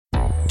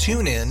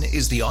TuneIn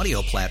is the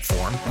audio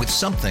platform with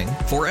something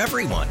for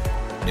everyone.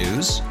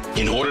 News.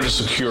 In order to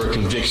secure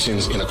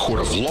convictions in a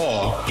court of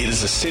law, it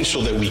is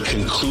essential that we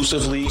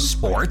conclusively.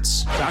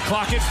 Sports. Shot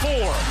clock at 4.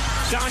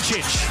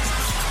 Doncic.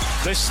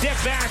 The step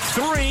back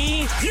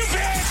 3. You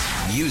bet.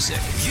 Music.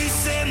 You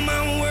set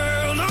my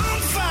world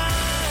on fire.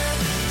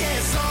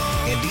 Yes,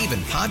 and even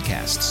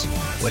podcasts.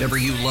 Whatever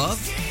you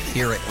love,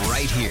 hear it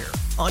right here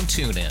on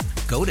TuneIn.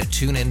 Go to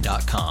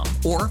TuneIn.com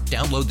or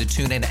download the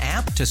TuneIn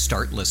app to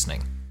start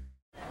listening.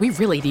 We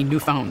really need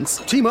new phones.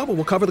 T-Mobile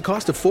will cover the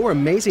cost of 4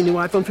 amazing new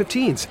iPhone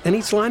 15s, and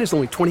each line is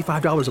only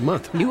 $25 a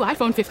month. New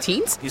iPhone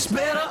 15s? it's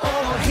better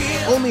over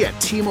here. Only at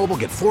T-Mobile,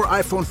 get 4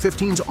 iPhone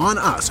 15s on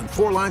us and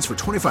 4 lines for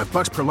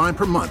 $25 per line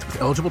per month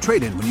with eligible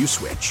trade-in when you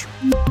switch.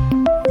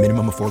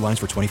 Minimum of 4 lines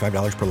for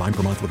 $25 per line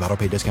per month with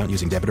autopay discount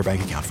using debit or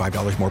bank account.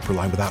 $5 more per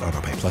line without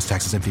autopay, plus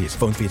taxes and fees.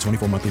 Phone fee at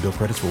 24 monthly bill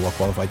credits for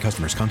well-qualified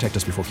customers. Contact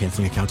us before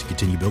canceling account to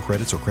continue bill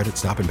credits or credit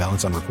stop and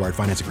balance on required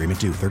finance agreement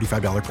due.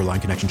 $35 per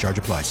line connection charge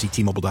applies. See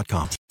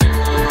T-Mobile.com.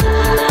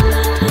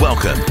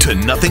 Welcome to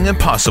Nothing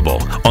Impossible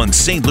on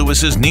St.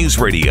 Louis's News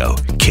Radio,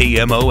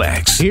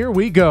 KMOX. Here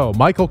we go.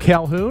 Michael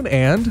Calhoun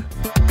and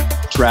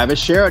Travis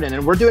Sheridan,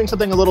 and we're doing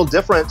something a little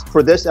different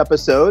for this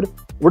episode.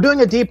 We're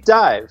doing a deep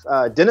dive.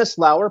 Dennis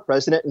Lauer,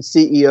 president and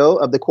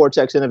CEO of the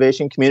Cortex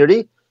Innovation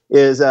Community,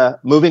 is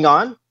moving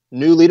on.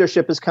 New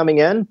leadership is coming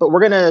in, but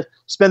we're going to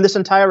spend this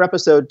entire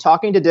episode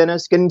talking to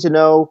Dennis, getting to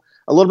know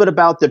a little bit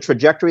about the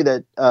trajectory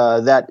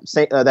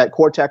that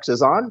Cortex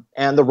is on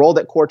and the role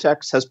that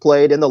Cortex has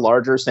played in the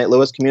larger St.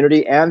 Louis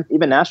community and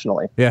even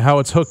nationally. Yeah, how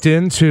it's hooked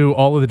into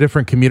all of the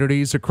different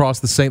communities across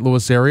the St.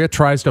 Louis area,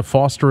 tries to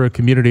foster a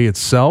community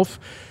itself.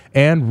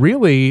 And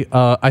really,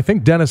 I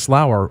think Dennis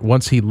Lauer,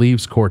 once he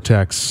leaves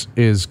Cortex,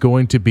 is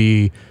going to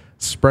be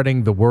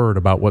spreading the word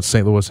about what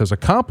St. Louis has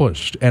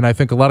accomplished. And I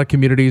think a lot of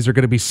communities are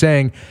going to be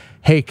saying,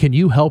 hey, can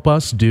you help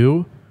us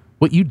do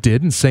what you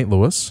did in St.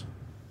 Louis?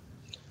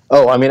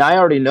 Oh, I mean, I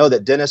already know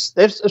that Dennis,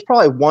 there's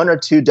probably 1 or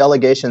 2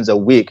 delegations a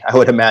week, I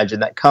would imagine,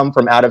 that come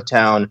from out of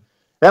town.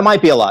 That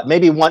might be a lot.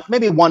 Maybe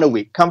one a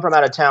week come from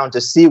out of town to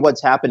see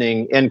what's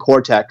happening in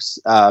Cortex.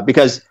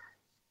 Because,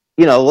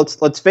 you know,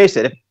 let's face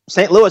it,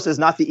 St. Louis is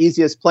not the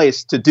easiest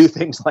place to do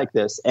things like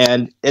this,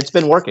 and it's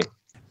been working.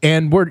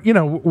 And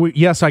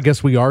yes, I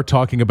guess we are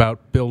talking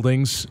about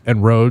buildings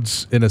and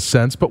roads in a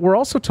sense, but we're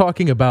also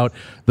talking about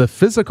the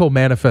physical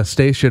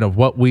manifestation of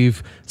what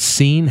we've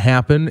seen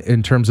happen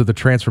in terms of the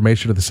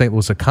transformation of the St.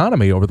 Louis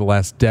economy over the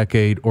last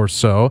decade or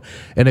so.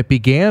 And it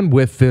began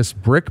with this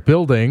brick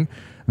building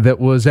that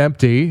was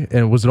empty, and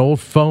it was an old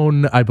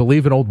phone, I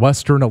believe an old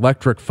Western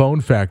Electric phone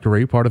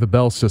factory, part of the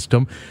Bell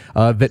system,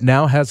 that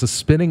now has a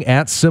spinning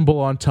 @ symbol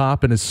on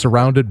top and is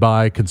surrounded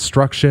by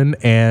construction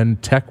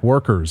and tech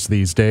workers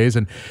these days.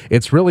 And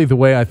it's really the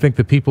way I think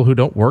the people who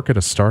don't work at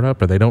a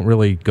startup or they don't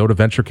really go to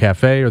Venture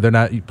Cafe or they're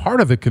not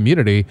part of the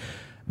community,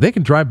 they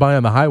can drive by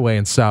on the highway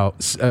and see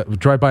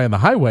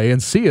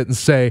it and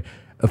say,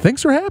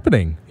 things are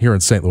happening here in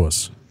St.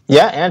 Louis.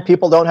 Yeah, and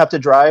people don't have to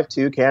drive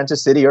to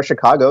Kansas City or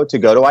Chicago to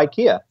go to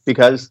IKEA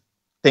because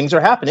things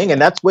are happening,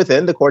 and that's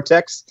within the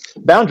Cortex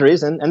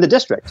boundaries and the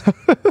district.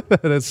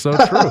 That is so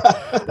true.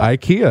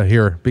 IKEA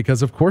here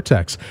because of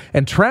Cortex.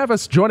 And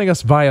Travis joining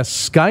us via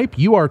Skype.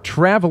 You are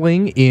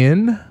traveling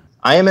in?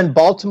 I am in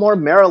Baltimore,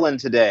 Maryland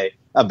today,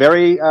 a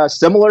very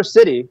similar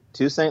city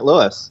to St.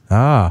 Louis.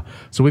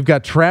 So we've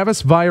got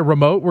Travis via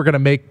remote. We're going to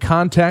make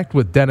contact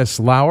with Dennis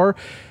Lauer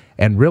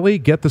and really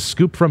get the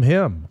scoop from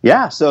him.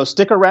 Yeah, so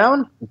stick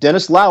around.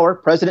 Dennis Lauer,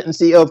 president and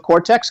CEO of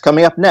Cortex,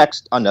 coming up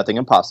next on Nothing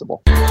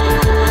Impossible.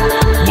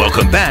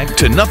 Welcome back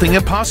to Nothing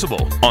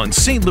Impossible on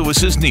St.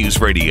 Louis's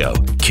News Radio,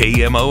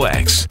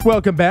 KMOX.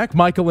 Welcome back.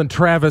 Michael and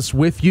Travis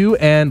with you,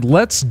 and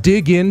let's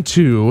dig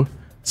into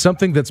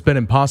something that's been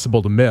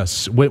impossible to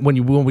miss.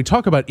 When we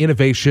talk about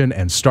innovation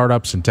and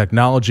startups and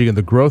technology and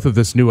the growth of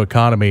this new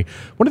economy,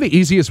 one of the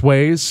easiest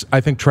ways,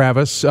 I think,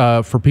 Travis,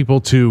 for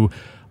people to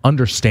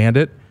understand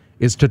it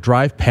is to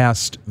drive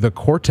past the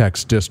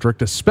Cortex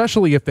district,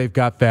 especially if they've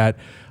got that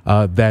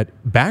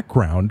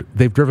background.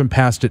 They've driven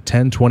past it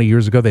 10, 20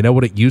 years ago. They know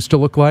what it used to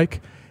look like.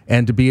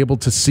 And to be able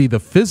to see the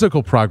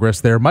physical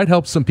progress there might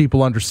help some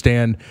people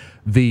understand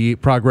the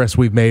progress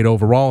we've made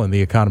overall in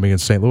the economy in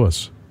St.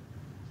 Louis.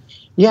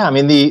 Yeah, I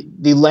mean,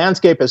 the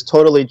landscape has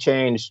totally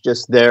changed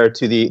just there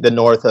to the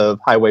north of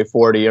Highway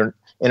 40 or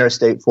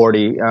Interstate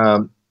 40,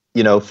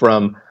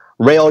 from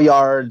rail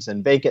yards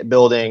and vacant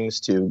buildings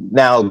to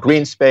now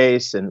green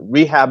space and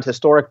rehabbed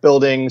historic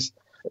buildings,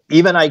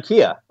 even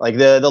IKEA. Like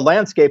the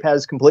landscape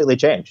has completely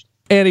changed.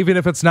 And even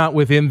if it's not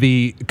within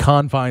the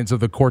confines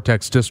of the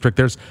Cortex district,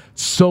 there's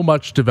so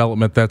much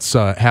development that's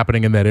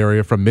happening in that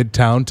area from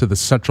Midtown to the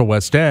Central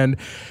West End.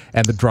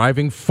 And the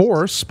driving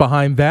force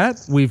behind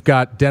that, we've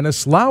got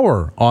Dennis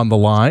Lauer on the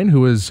line,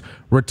 who is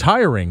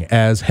retiring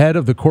as head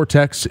of the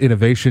Cortex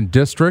Innovation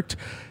District.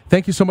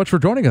 Thank you so much for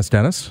joining us,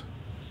 Dennis.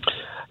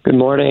 Good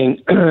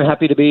morning.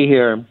 Happy to be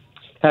here.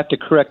 Have to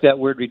correct that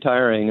word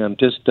retiring. I'm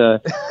just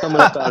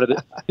coming up out of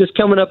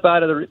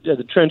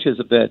the trenches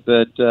a bit,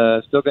 but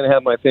still going to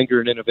have my finger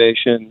in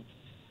innovation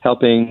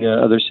helping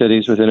other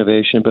cities with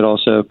innovation, but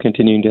also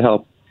continuing to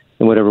help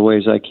in whatever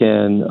ways I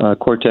can,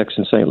 Cortex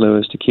in St.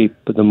 Louis to keep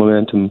the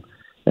momentum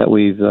that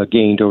we've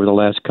gained over the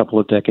last couple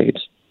of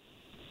decades.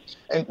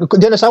 And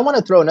Dennis, I want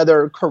to throw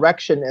another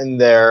correction in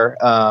there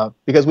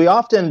because we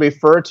often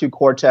refer to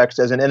Cortex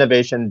as an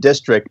innovation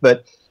district,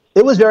 but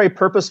it was very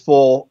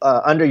purposeful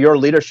under your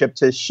leadership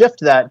to shift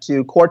that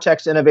to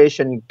Cortex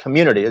Innovation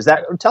Community.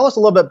 Tell us a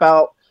little bit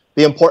about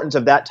the importance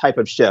of that type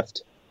of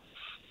shift.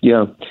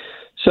 Yeah.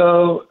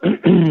 So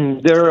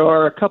there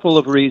are a couple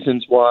of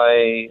reasons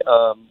why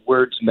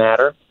words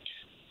matter,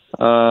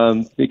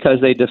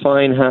 because they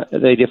define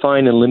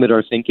and limit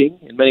our thinking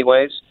in many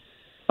ways.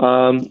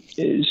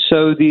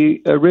 So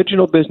the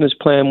original business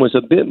plan was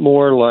a bit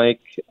more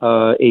like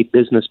a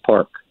business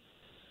park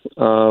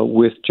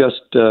with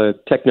just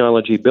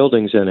technology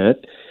buildings in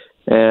it.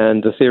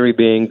 And the theory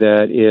being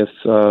that if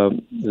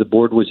the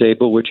board was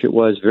able, which it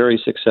was very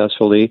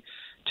successfully,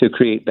 to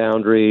create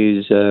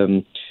boundaries,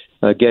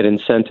 get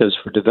incentives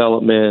for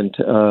development,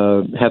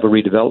 have a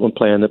redevelopment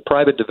plan, that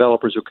private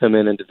developers would come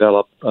in and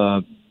develop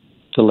the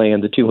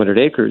land, the 200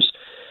 acres.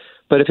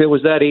 But if it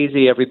was that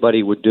easy,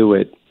 everybody would do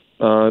it.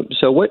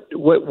 So what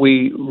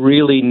we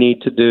really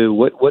need to do,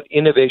 what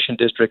innovation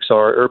districts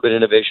are, urban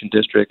innovation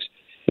districts,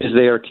 is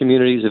they are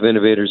communities of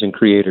innovators and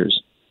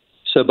creators.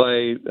 So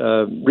by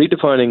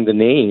redefining the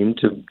name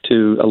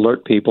to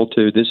alert people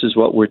to this is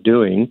what we're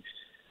doing,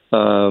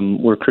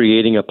 we're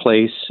creating a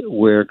place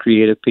where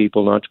creative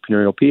people and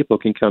entrepreneurial people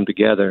can come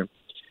together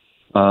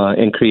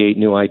and create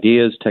new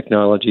ideas,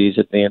 technologies,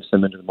 advance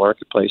them into the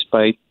marketplace.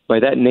 By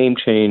that name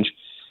change,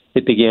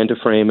 it began to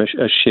frame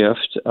a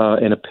shift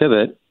and a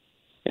pivot.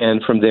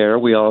 And from there,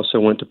 we also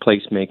went to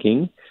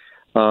placemaking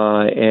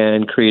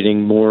and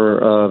creating more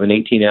of an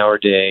 18-hour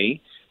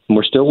day. And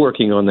we're still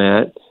working on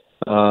that,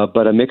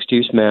 but a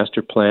mixed-use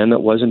master plan that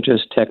wasn't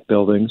just tech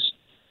buildings,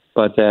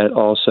 but that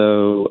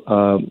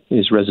also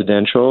is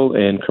residential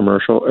and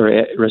commercial,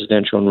 or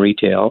residential and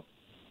retail,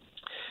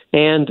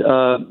 and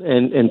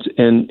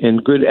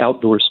good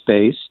outdoor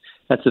space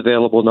that's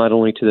available not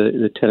only to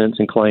the tenants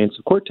and clients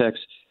of Cortex,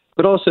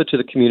 but also to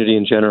the community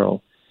in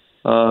general.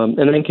 And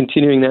then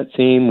continuing that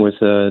theme with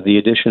the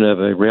addition of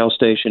a rail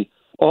station,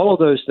 all of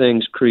those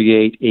things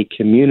create a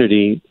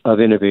community of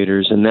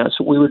innovators, and that's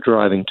what we were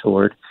driving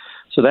toward.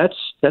 So that's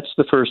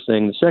the first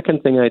thing. The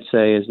second thing I'd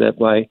say is that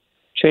by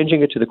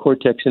changing it to the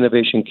Cortex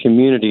Innovation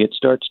Community, it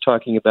starts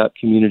talking about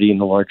community in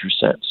the larger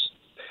sense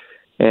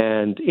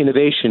and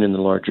innovation in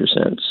the larger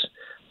sense.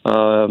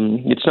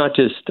 It's not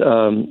just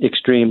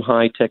extreme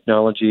high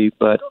technology,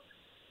 but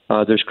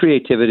there's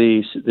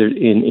creativity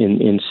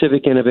in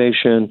civic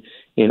innovation,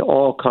 in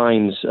all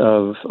kinds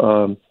of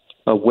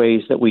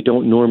ways that we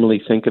don't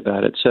normally think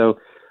about it. So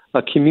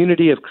a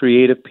community of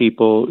creative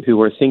people who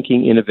are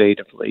thinking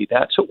innovatively,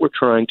 that's what we're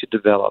trying to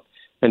develop,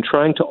 and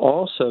trying to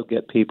also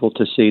get people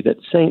to see that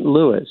St.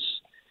 Louis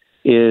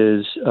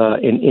is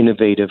an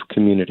innovative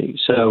community.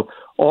 So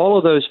all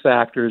of those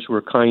factors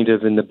were kind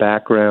of in the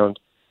background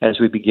as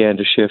we began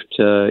to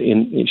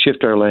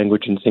shift our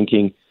language and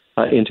thinking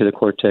into the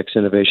Cortex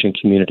Innovation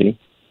Community.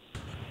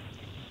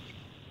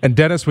 And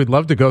Dennis, we'd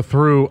love to go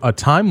through a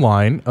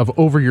timeline of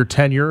over your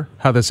tenure,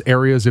 how this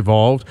area has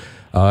evolved,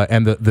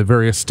 and the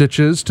various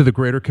stitches to the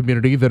greater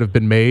community that have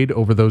been made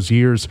over those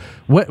years.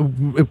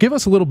 Give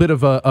us a little bit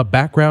of a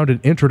background and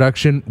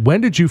introduction.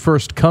 When did you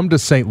first come to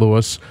St.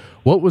 Louis?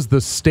 What was the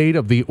state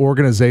of the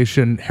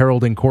organization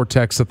heralding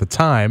Cortex at the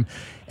time?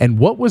 And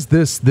what was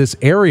this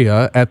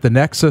area at the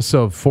nexus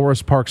of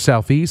Forest Park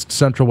Southeast,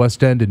 Central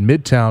West End, and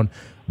Midtown?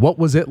 What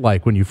was it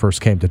like when you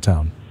first came to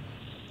town?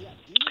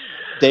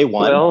 Day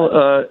one? Well,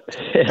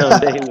 on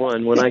day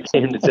one, when I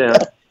came to town,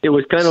 it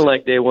was kind of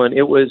like day one.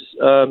 It was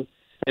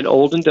an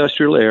old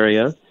industrial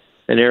area,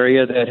 an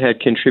area that had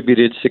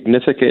contributed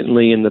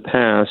significantly in the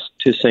past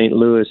to St.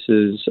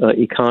 Louis's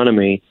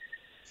economy,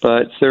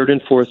 but third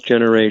and fourth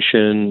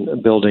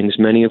generation buildings,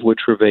 many of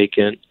which were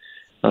vacant,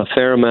 a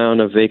fair amount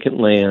of vacant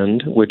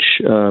land,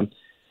 which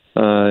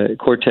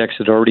Cortex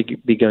had already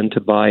begun to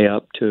buy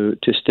up to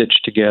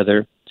stitch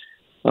together.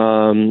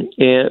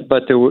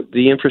 But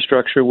the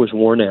infrastructure was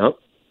worn out.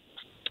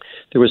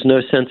 There was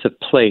no sense of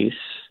place.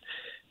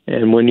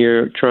 And when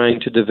you're trying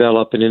to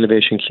develop an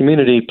innovation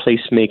community,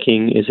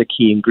 placemaking is a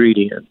key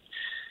ingredient.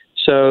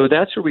 So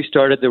that's where we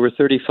started. There were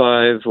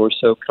 35 or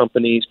so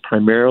companies,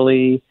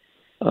 primarily.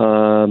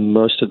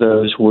 Most of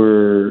those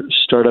were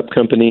startup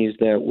companies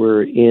that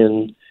were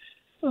in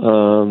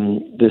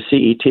the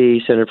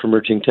CET, Center for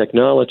Emerging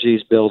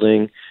Technologies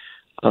buildings,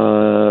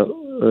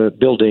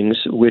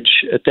 which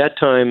at that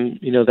time,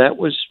 that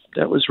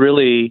was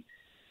really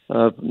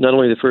not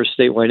only the first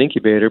statewide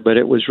incubator, but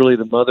it was really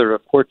the mother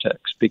of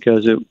Cortex,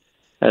 because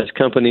as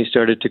companies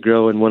started to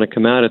grow and want to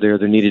come out of there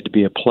needed to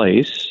be a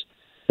place,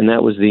 and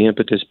that was the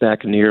impetus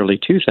back in the early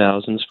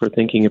 2000s for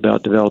thinking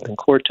about developing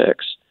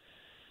Cortex.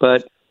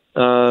 But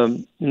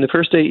in the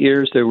first 8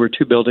 years, there were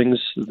two buildings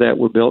that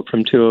were built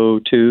from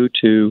 202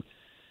 to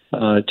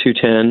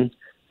 210.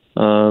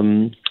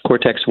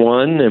 Cortex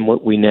 1 and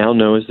what we now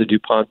know as the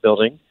DuPont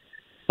building.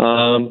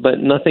 but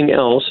nothing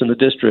else in the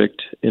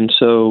district. And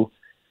so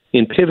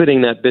in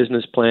pivoting that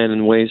business plan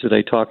in ways that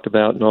I talked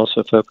about and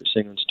also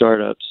focusing on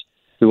startups,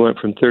 we went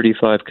from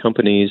 35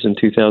 companies in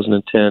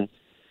 2010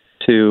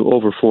 to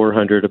over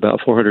 400,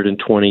 about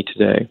 420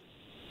 today.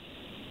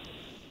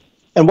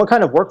 And what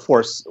kind of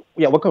workforce?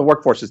 What kind of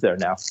workforce is there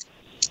now?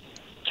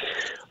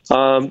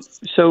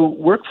 So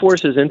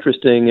workforce is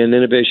interesting in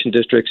innovation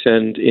districts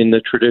and in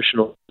the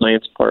traditional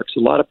science parks. A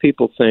lot of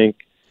people think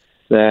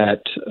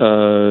that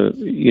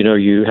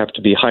you have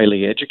to be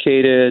highly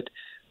educated,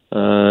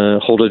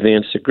 hold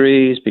advanced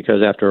degrees,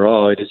 because after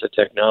all, it is a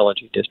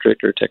technology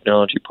district or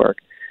technology park.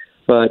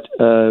 But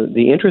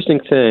the interesting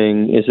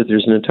thing is that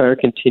there's an entire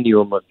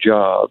continuum of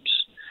jobs.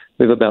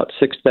 We have about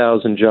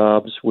 6,000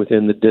 jobs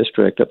within the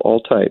district of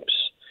all types.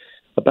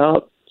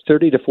 About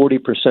 30 to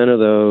 40% of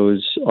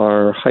those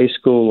are high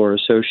school or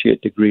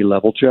associate degree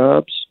level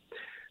jobs.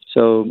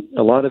 So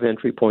a lot of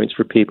entry points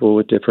for people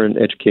with different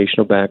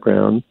educational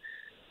background.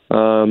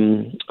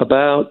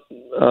 About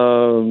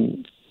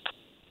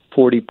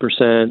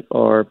 40%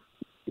 are,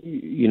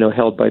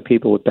 held by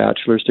people with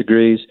bachelor's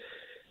degrees.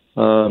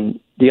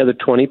 The other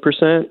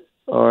 20%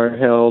 are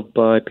held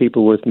by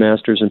people with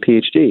master's and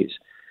PhDs.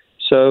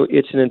 So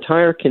it's an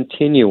entire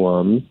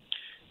continuum.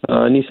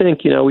 And you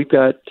think,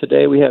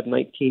 today we have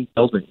 19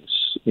 buildings,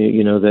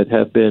 that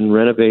have been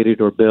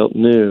renovated or built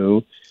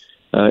new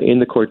in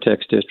the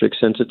Cortex District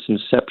since its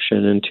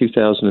inception in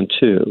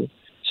 2002.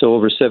 So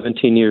over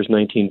 17 years,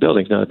 19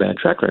 buildings, not a bad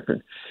track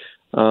record.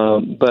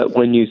 But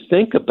when you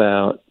think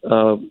about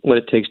what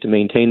it takes to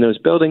maintain those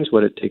buildings,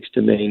 what it takes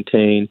to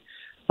maintain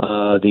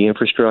the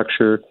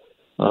infrastructure,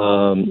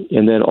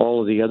 and then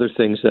all of the other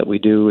things that we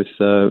do with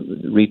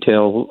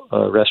retail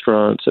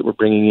restaurants that we're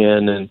bringing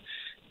in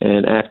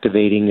and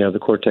activating the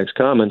Cortex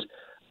Commons,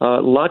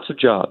 lots of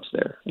jobs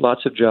there,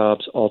 lots of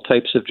jobs, all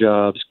types of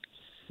jobs.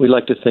 We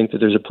like to think that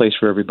there's a place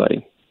for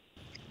everybody.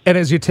 And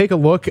as you take a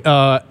look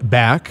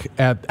back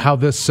at how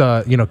this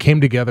came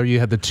together, you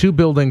had the two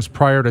buildings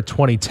prior to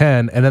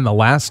 2010, and then the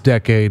last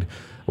decade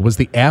was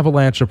the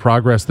avalanche of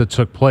progress that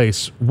took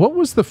place. What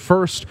was the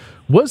first?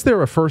 Was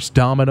there a first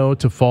domino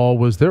to fall?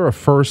 Was there a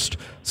first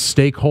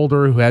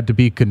stakeholder who had to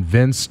be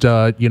convinced,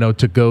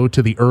 to go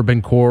to the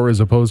urban core as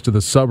opposed to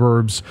the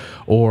suburbs,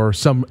 or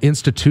some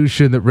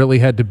institution that really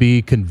had to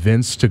be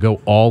convinced to go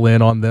all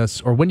in on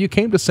this? Or when you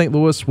came to St.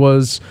 Louis,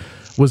 was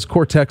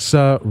Cortex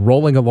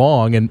rolling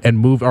along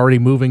and already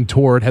moving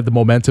toward, had the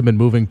momentum and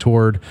moving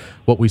toward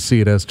what we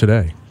see it as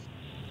today?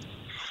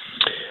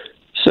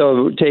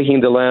 So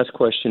taking the last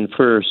question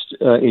first,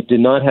 it did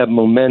not have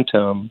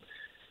momentum.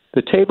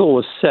 The table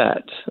was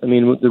set. I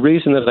mean, the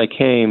reason that I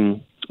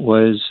came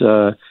was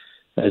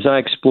as I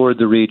explored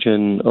the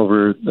region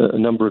over a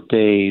number of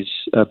days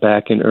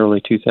back in early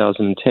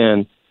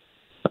 2010,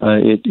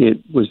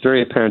 it was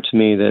very apparent to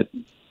me that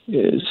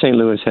St.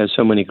 Louis has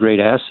so many great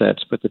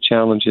assets, but the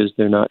challenge is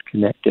they're not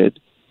connected,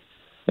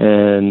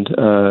 and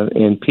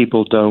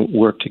people don't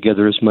work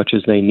together as much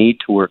as they need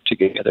to work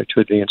together to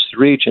advance the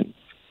region.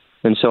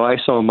 And so I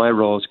saw my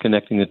role as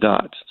connecting the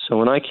dots. So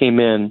when I came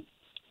in,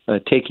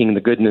 taking the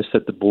goodness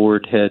that the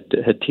board had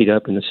teed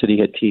up and the city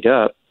had teed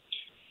up,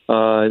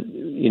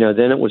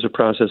 then it was a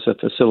process of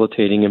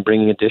facilitating and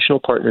bringing additional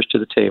partners to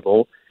the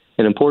table,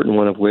 an important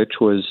one of which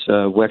was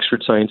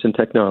Wexford Science and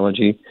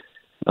Technology,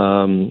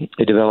 a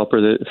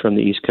developer from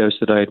the East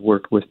Coast that I had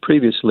worked with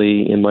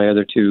previously in my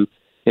other two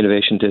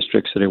innovation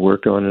districts that I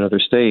worked on in other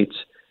states.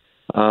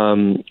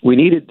 We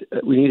needed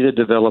a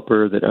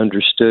developer that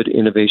understood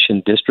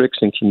innovation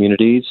districts and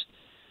communities.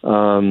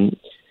 One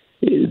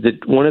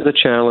of the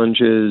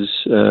challenges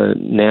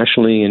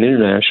nationally and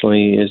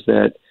internationally is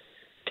that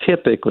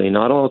typically,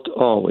 not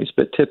always,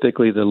 but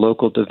typically the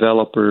local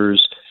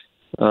developers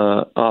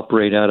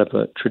operate out of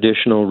a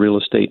traditional real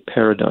estate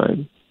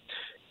paradigm.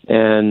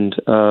 And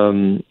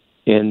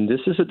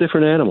this is a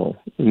different animal.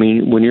 I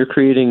mean, when you're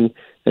creating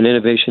an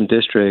innovation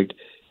district,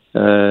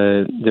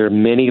 there are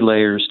many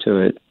layers to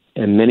it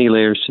and many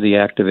layers to the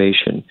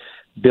activation.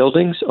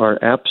 Buildings are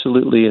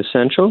absolutely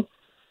essential,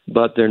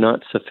 but they're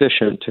not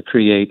sufficient to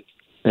create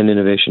an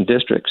innovation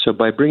district. So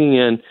by bringing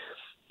in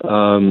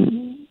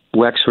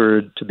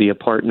Wexford to be a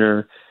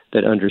partner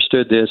that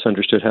understood this,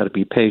 understood how to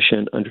be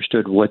patient,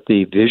 understood what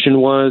the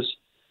vision was,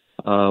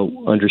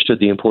 understood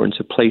the importance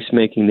of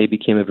placemaking, they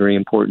became a very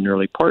important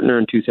early partner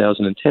in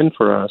 2010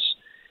 for us.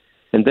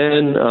 And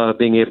then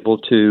being able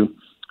to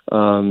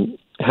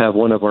have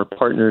one of our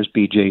partners,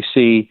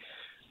 BJC,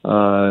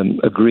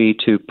 agree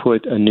to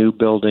put a new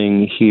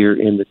building here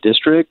in the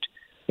district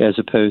as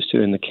opposed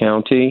to in the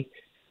county.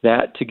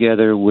 That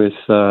together with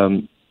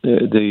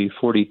the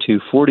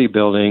 4240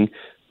 building,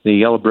 the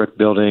yellow brick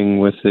building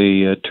with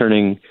the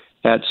turning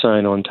at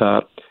sign on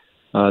top,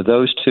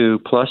 those two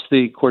plus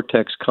the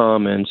Cortex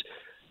Commons,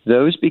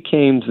 those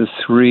became the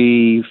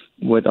three,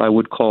 what I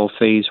would call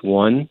phase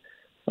one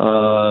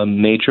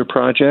major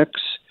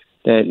projects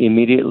that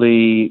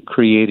immediately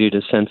created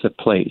a sense of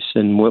place.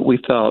 And what we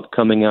felt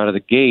coming out of the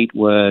gate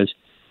was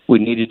we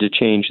needed to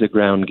change the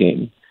ground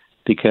game,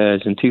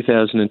 because in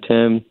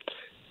 2010,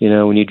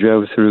 when you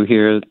drove through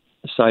here,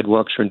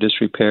 sidewalks are in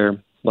disrepair, a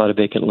lot of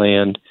vacant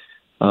land.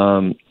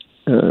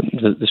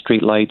 The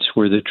street lights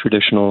were the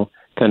traditional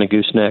kind of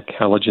gooseneck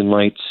halogen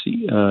lights,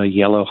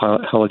 yellow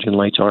halogen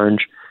lights,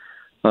 orange.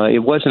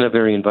 It wasn't a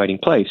very inviting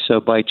place. So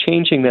by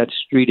changing that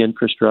street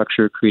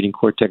infrastructure, creating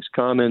Cortex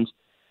Commons,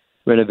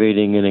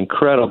 renovating an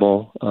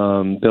incredible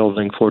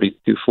building,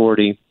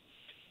 4240,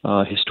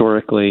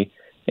 historically,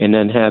 and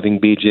then having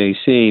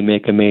BJC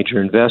make a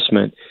major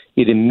investment,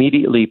 it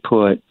immediately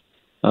put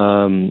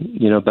about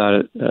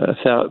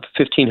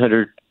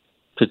 1,500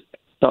 to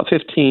about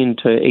 15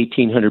 to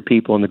 1,800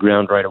 people on the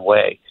ground right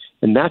away,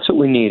 and that's what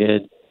we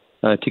needed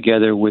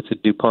together with the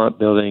DuPont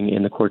building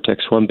and the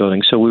Cortex One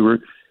building. So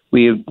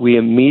we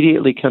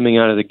immediately coming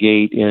out of the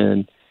gate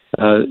in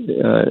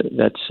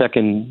that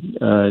second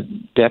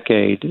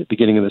decade,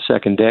 beginning of the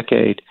second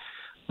decade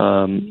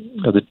of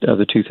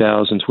the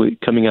 2000s,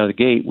 coming out of the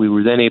gate, we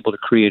were then able to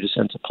create a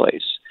sense of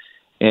place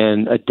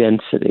and a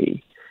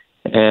density.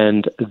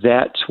 And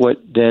that's what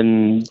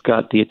then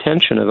got the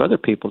attention of other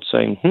people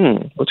saying,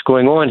 what's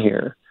going on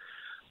here?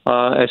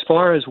 As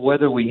far as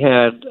whether we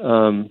had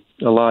a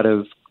lot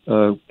of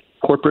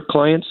corporate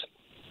clients,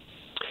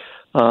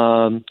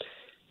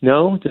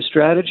 no, the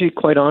strategy,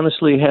 quite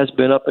honestly, has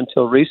been up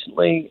until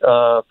recently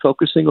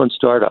focusing on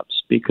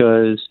startups,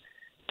 because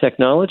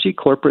technology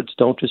corporates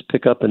don't just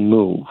pick up and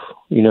move,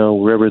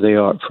 wherever they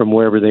are, from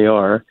wherever they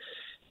are.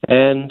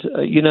 And,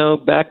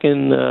 back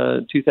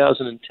in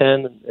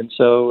 2010 and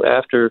so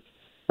after,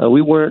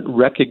 we weren't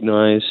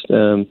recognized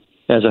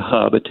as a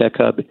hub, a tech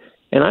hub.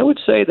 And I would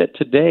say that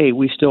today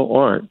we still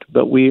aren't,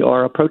 but we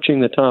are approaching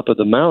the top of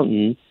the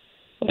mountain,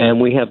 and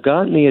we have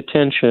gotten the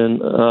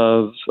attention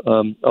of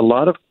a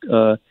lot of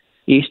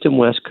East and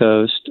West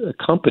Coast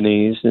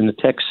companies in the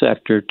tech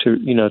sector to,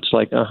 it's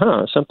like,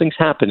 something's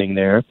happening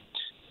there.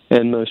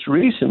 And most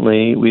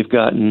recently, we've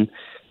gotten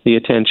the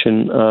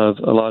attention of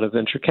a lot of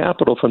venture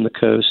capital from the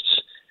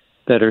coasts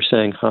that are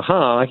saying,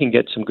 I can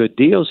get some good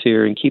deals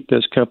here and keep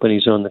those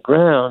companies on the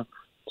ground.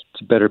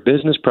 It's a better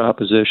business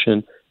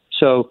proposition.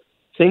 So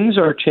things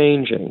are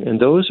changing,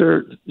 and those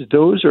are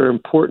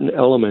important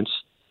elements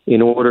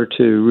in order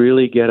to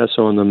really get us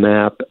on the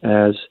map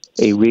as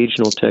a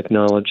regional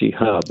technology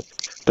hub.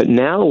 But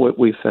now what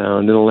we've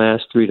found in the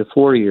last 3 to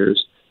 4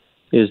 years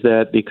is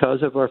that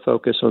because of our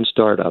focus on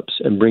startups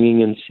and bringing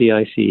in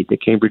CIC, the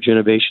Cambridge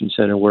Innovation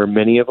Center, where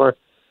many of our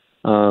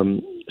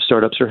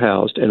startups are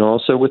housed, and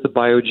also with the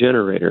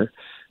Biogenerator,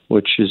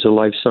 which is a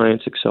life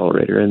science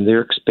accelerator, and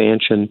their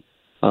expansion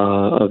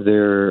of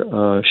their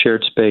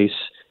shared space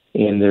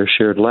and their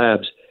shared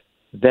labs,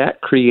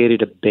 that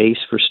created a base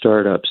for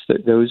startups.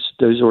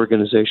 Those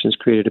organizations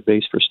created a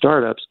base for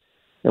startups,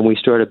 and we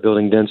started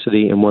building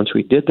density. And once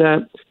we did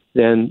that,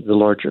 then the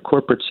larger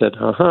corporates said,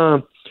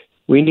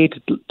 we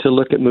need to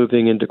look at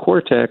moving into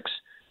Cortex,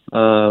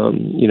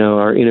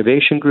 our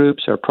innovation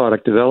groups, our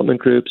product development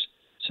groups,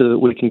 so that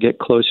we can get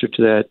closer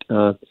to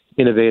that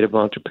innovative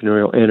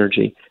entrepreneurial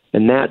energy.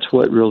 And that's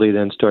what really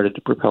then started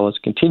to propel us,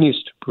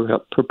 continues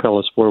to propel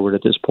us forward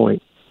at this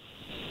point.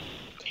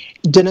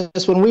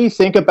 Dennis, when we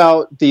think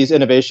about these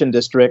innovation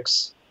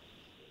districts,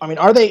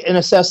 are they in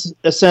a sense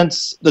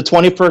the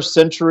 21st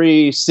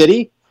century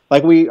city?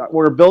 Like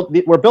we're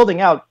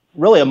building out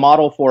really a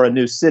model for a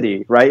new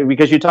city, right?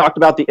 Because you talked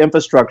about the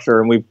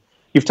infrastructure, and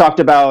you've talked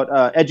about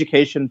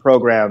education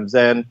programs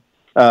and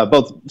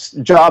both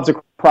jobs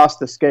across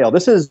the scale.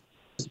 This is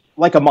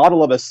like a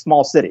model of a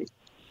small city.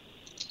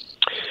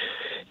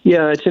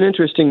 Yeah, it's an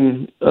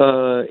interesting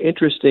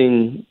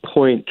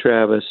point,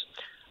 Travis.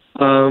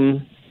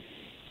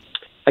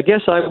 I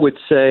guess I would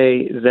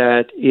say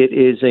that it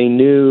is a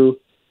new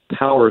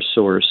power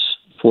source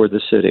for the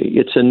city.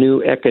 It's a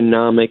new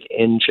economic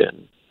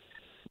engine.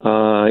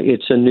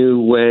 It's a new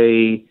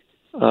way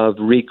of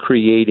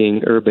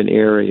recreating urban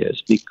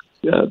areas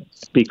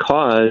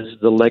because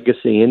the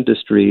legacy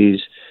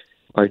industries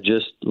are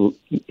just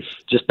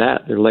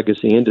that. They're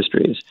legacy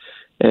industries.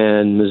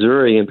 And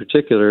Missouri in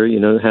particular,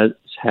 has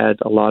had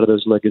a lot of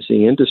those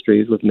legacy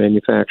industries with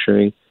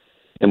manufacturing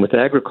and with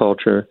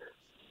agriculture.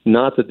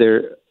 Not that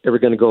they're ever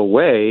going to go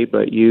away,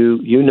 but you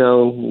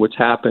know what's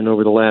happened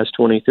over the last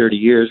 20, 30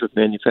 years with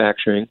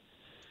manufacturing.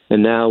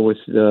 And now with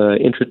the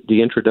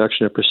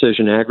introduction of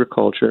precision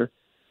agriculture,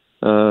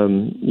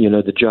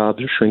 the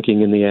jobs are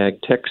shrinking in the ag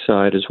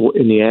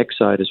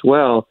side as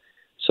well.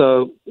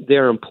 So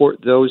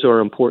those are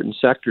important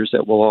sectors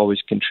that will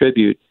always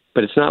contribute,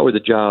 but it's not where the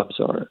jobs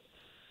are.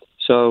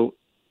 So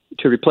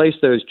to replace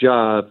those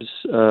jobs,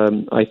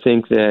 I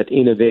think that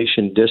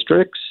innovation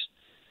districts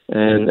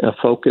and a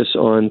focus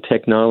on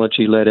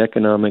technology-led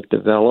economic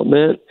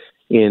development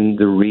in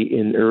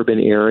urban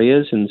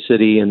areas, in the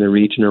city and the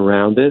region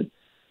around it,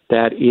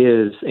 that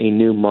is a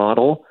new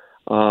model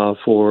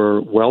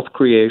for wealth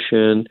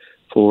creation,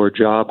 for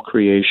job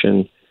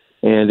creation,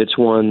 and it's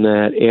one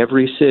that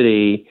every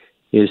city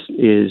is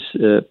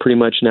pretty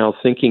much now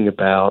thinking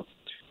about.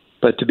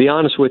 But to be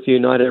honest with you,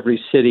 not every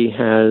city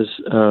has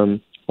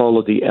all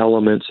of the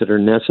elements that are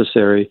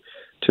necessary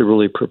to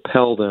really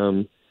propel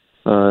them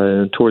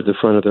toward the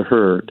front of the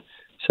herd.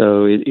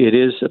 So it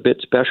is a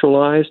bit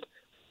specialized,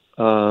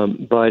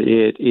 but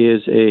it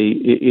is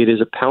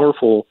a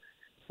powerful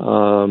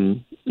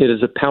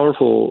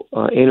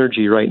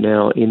energy right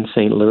now in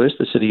St. Louis,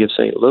 the city of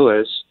St.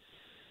 Louis,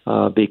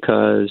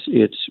 because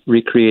it's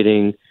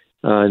recreating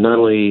not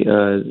only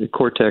the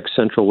Cortex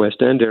Central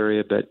West End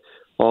area, but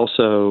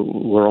also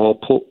we're all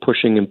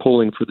pushing and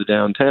pulling for the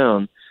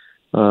downtown,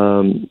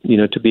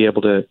 to be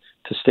able to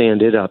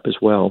stand it up as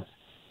well.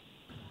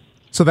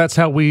 So that's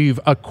how we've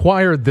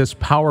acquired this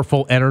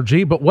powerful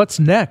energy. But what's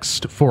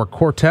next for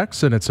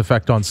Cortex and its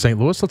effect on St.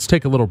 Louis? Let's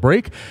take a little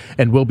break,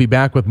 and we'll be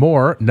back with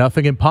more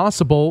Nothing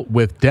Impossible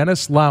with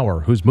Dennis Lauer,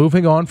 who's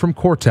moving on from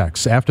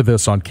Cortex after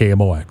this on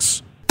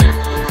KMOX.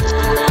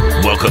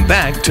 Welcome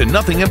back to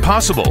Nothing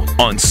Impossible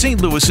on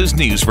St. Louis's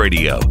News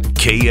Radio,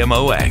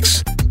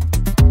 KMOX.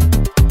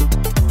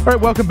 All right,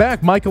 welcome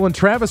back. Michael and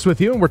Travis with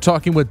you, and we're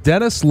talking with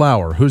Dennis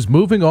Lauer, who's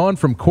moving on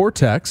from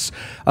Cortex.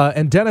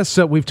 And Dennis,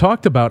 we've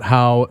talked about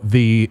how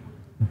the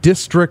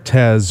district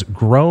has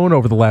grown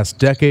over the last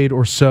decade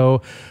or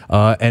so,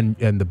 and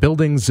the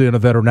buildings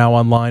that are now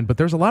online, but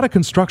there's a lot of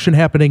construction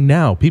happening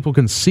now. People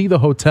can see the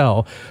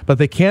hotel, but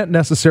they can't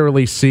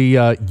necessarily see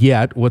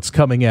yet what's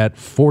coming at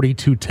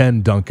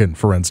 4210 Duncan,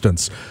 for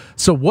instance.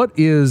 So what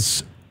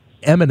is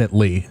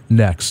eminently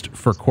next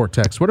for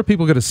Cortex? What are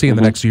people going to see in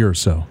the next year or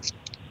so?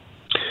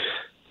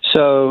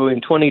 So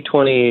in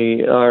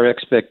 2020, our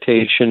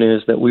expectation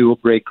is that we will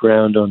break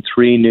ground on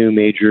 3 new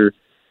major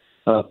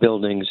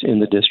buildings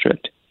in the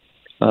district.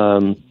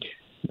 The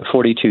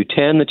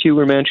 4210 that you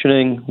were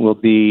mentioning will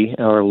be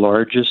our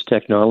largest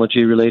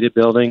technology-related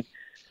building,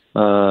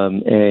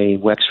 a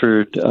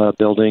Wexford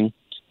building,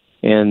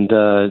 and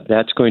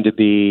that's going to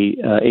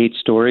be 8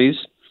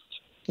 stories,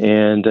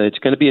 and it's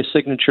going to be a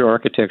signature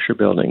architecture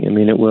building. I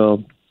mean, it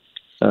will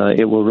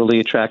really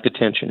attract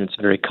attention. It's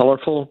very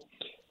colorful.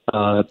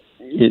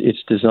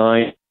 It's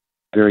designed,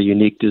 very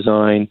unique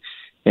design,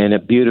 and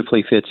it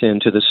beautifully fits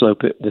into the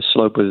slope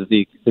of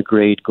the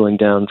grade going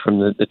down from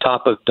the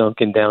top of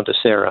Duncan down to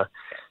Sarah.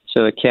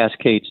 So it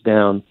cascades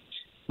down.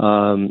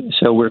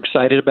 So we're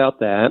excited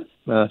about that,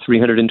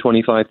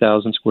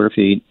 325,000 square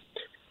feet.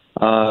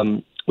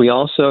 We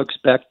also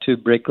expect to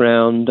break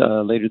ground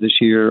later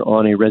this year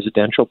on a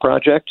residential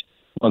project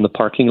on the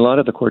parking lot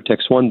of the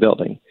Cortex One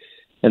building.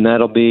 And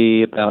that'll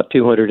be about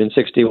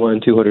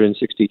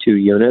 262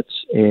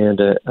 units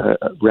and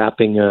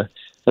wrapping a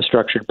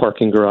structured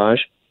parking garage.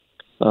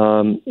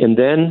 And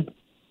then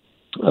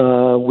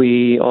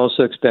we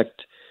also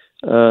expect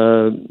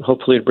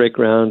hopefully to break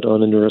ground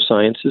on a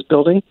neurosciences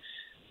building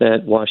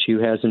that WashU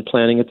has in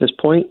planning at this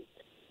point,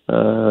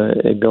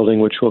 a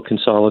building which will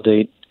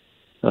consolidate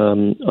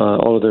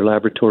all of their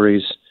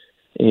laboratories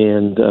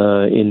and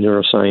in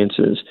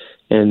neurosciences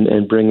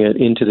and bring it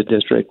into the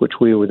district,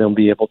 which we will then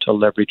be able to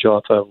leverage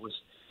off of with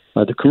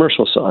the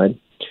commercial side.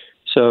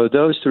 So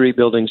those 3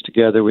 buildings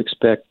together we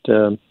expect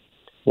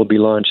will be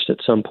launched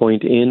at some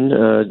point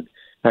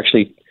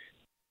actually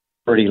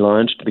already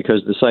launched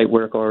because the site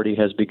work already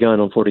has begun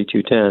on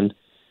 4210,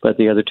 but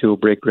the other 2 will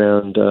break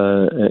ground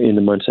in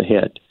the months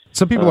ahead.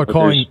 Some people are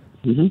calling...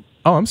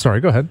 Oh, I'm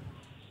sorry. Go ahead.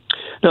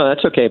 No,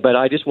 that's okay. But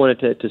I just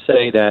wanted to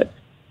say that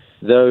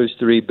those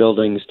 3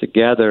 buildings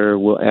together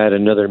will add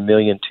another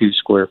 1,000,002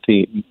 square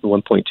feet,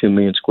 1.2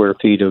 million square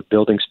feet of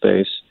building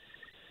space,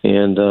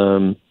 and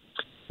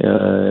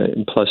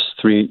plus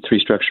three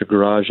structured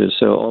garages.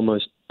 So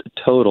almost a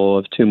total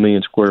of 2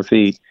 million square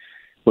feet,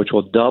 which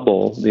will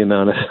double the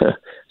amount of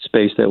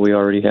space that we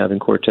already have in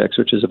Cortex,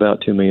 which is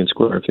about 2 million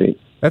square feet.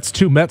 That's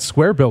 2 Met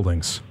Square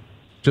buildings,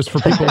 just for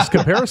people's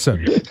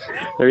comparison.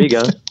 There you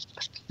go.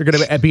 You're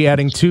going to be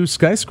adding 2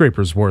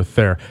 skyscrapers worth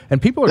there.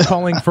 And people are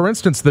calling, for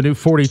instance, the new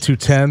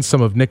 4210,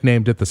 some have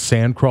nicknamed it the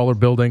Sandcrawler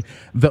building.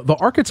 The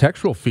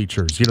architectural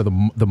features,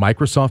 the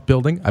Microsoft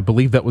building, I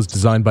believe that was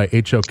designed by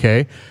HOK.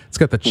 It's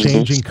got the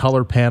changing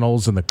color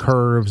panels and the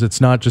curves.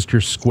 It's not just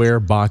your square,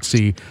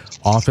 boxy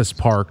office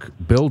park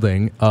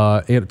building.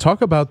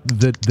 Talk about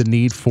the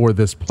need for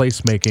this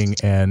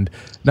placemaking and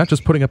not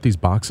just putting up these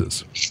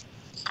boxes.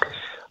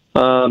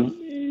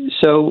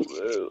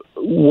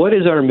 What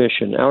is our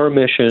mission? Our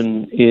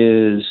mission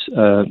is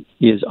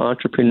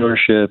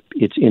entrepreneurship,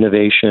 it's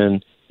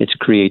innovation, it's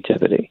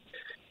creativity.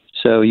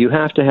 So you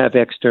have to have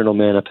external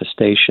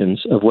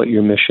manifestations of what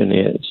your mission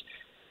is.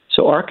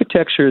 So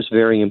architecture is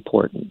very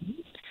important.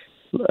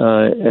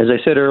 As I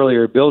said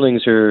earlier,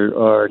 buildings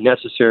are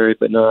necessary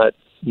but not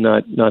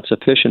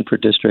sufficient for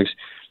districts.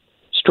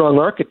 Strong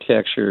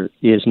architecture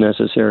is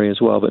necessary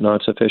as well, but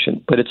not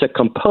sufficient. But it's a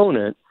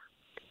component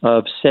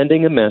of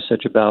sending a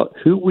message about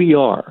who we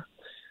are.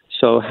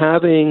 So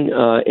having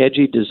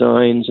edgy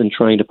designs and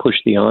trying to push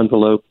the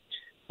envelope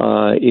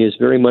is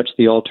very much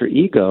the alter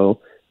ego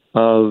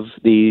of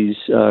these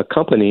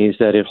companies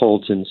that it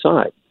holds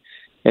inside.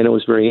 And it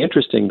was very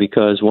interesting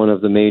because one of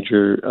the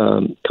major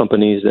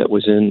companies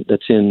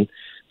that's in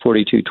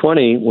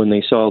 4220, when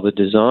they saw the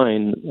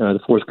design, the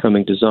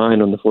forthcoming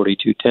design on the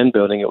 4210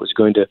 building, it was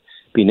going to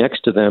be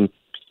next to them,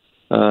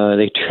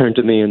 they turned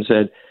to me and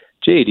said,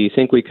 gee, do you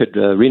think we could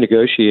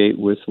renegotiate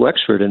with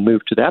Wexford and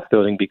move to that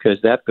building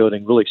because that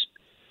building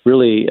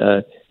really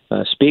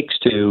speaks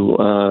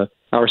to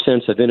our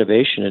sense of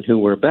innovation and who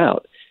we're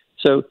about.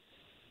 So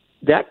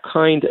that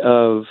kind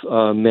of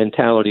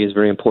mentality is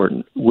very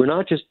important. We're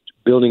not just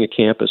building a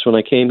campus. When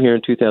I came here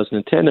in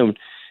 2010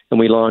 and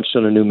we launched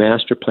on a new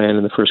master plan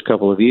in the first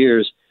couple of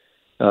years,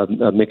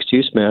 a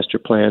mixed-use master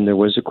plan, there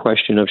was a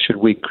question of should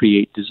we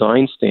create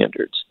design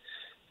standards.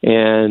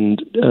 And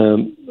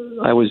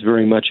I was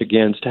very much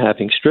against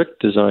having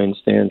strict design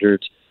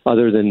standards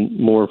other than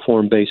more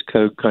form-based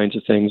code kinds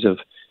of things of,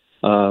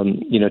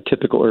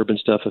 typical urban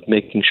stuff of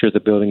making sure the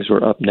buildings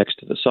were up next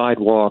to the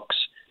sidewalks,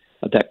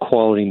 that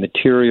quality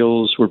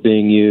materials were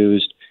being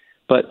used,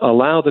 but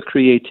allow the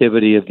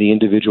creativity of the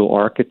individual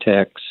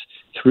architects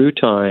through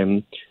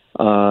time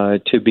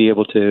to be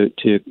able to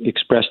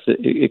express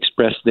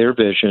their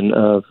vision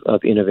of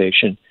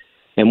innovation.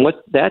 And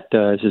what that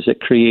does is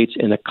it creates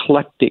an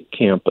eclectic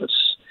campus,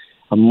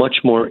 a much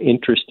more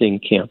interesting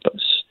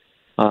campus.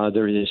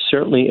 There is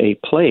certainly a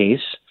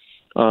place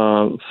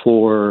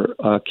for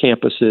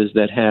campuses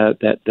that have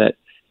that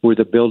where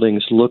the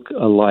buildings look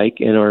alike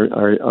and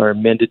are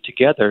mended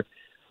together,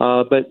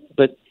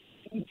 but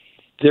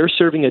they're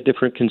serving a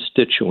different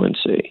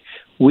constituency.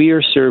 We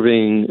are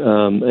serving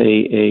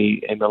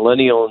a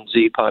millennial and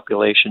Z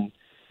population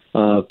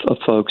of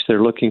folks that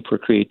are looking for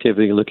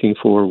creativity, looking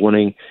for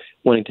wanting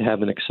to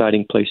have an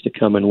exciting place to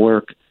come and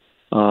work,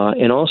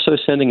 and also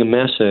sending a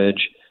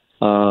message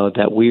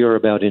that we are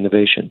about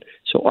innovation.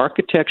 So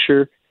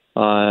architecture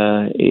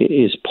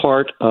is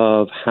part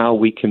of how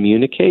we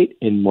communicate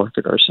and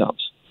market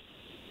ourselves.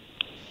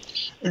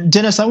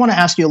 Dennis, I want to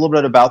ask you a little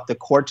bit about the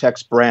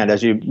Cortex brand.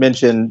 As you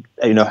mentioned,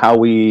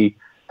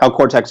 how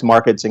Cortex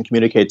markets and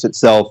communicates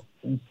itself,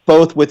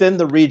 both within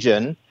the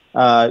region.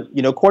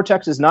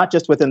 Cortex is not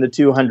just within the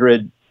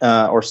 200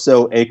 or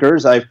so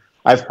acres.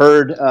 I've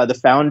heard the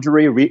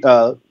Foundry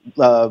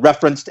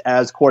referenced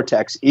as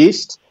Cortex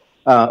East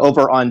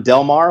over on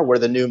Del Mar, where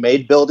the new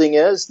MADE building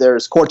is.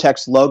 There's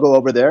Cortex logo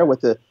over there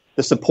with the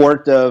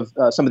support of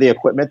some of the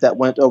equipment that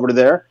went over to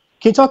there.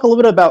 Can you talk a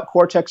little bit about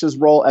Cortex's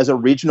role as a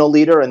regional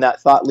leader and that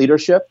thought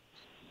leadership?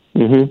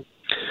 Mm-hmm.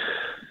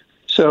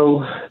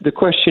 So the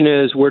question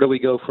is, where do we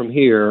go from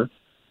here?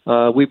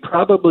 We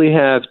probably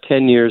have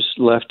 10 years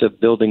left of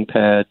building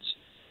pads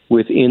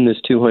within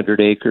this 200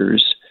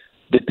 acres,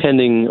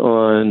 depending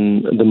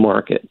on the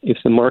market. If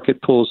the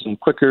market pulls them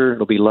quicker,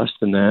 it'll be less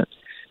than that.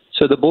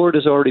 So the board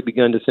has already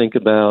begun to think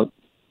about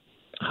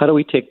how do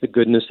we take the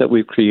goodness that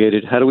we've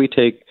created, how do we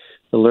take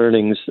the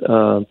learnings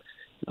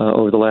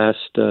over the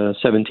last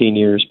 17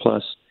 years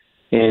plus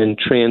and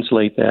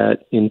translate that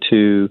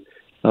into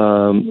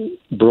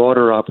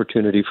broader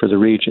opportunity for the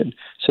region.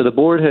 So the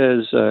board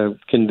has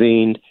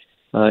convened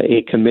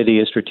a committee,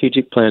 a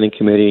strategic planning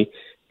committee,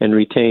 and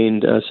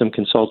retained some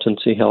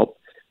consultancy help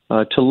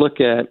to look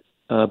at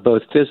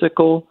both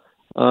physical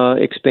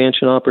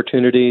expansion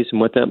opportunities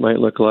and what that might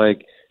look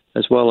like,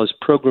 as well as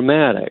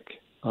programmatic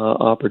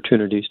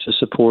opportunities to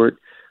support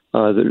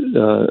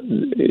the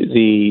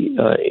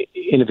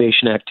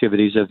innovation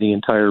activities of the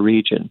entire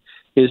region.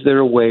 Is there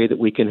a way that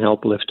we can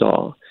help lift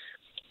off?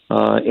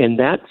 And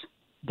that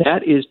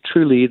is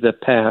truly the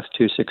path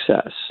to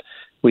success.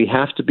 We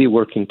have to be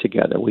working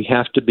together. We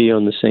have to be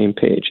on the same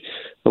page.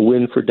 A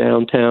win for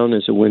downtown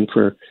is a win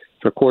for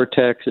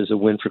Cortex, is a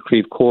win for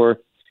Creve Coeur,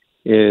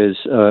 is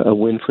a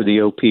win for the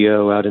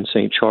OPO out in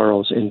St.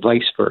 Charles, and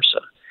vice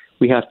versa.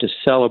 We have to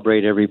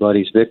celebrate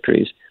everybody's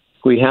victories.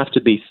 We have to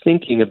be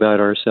thinking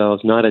about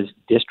ourselves not as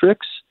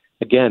districts.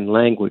 Again,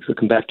 language. We'll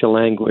come back to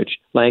language.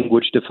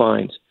 Language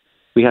defines.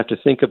 We have to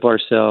think of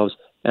ourselves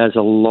as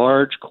a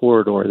large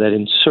corridor that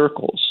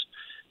encircles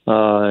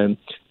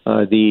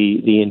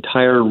the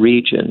entire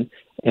region,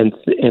 and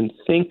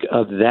think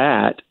of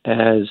that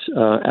as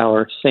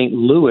our St.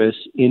 Louis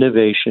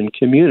innovation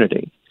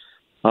community.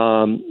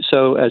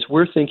 So as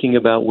we're thinking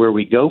about where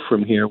we go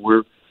from here,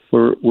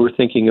 we're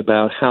thinking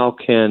about how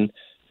can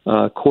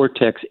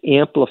Cortex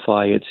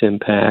amplify its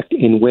impact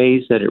in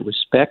ways that it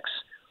respects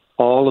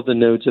all of the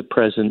nodes of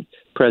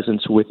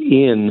presence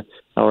within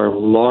our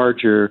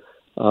larger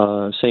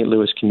St.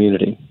 Louis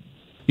community.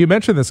 You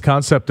mentioned this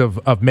concept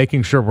of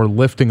making sure we're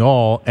lifting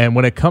all, and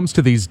when it comes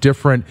to these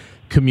different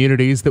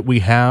communities that we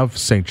have,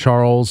 St.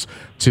 Charles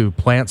to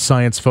plant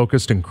science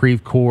focused in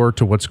Creve Coeur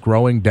to what's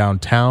growing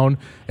downtown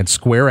and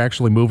Square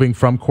actually moving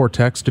from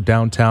Cortex to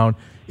downtown,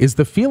 is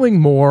the feeling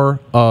more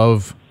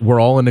of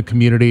we're all in a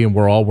community and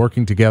we're all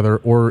working together,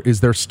 or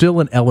is there still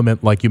an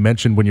element, like you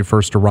mentioned when you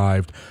first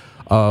arrived,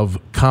 of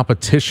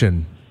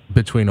competition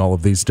between all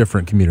of these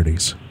different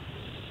communities?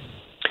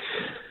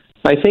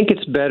 I think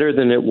it's better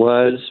than it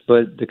was,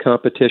 but the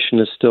competition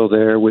is still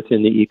there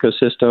within the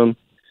ecosystem,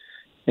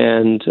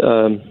 and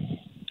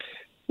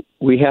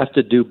we have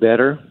to do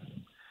better.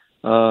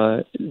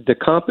 The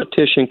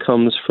competition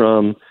comes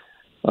from,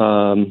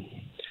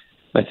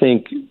 I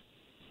think,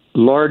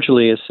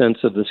 largely a sense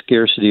of the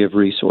scarcity of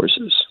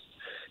resources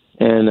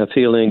and a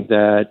feeling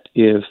that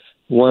if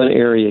one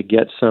area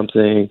gets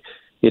something,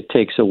 it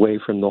takes away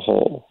from the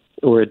whole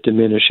or it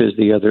diminishes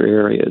the other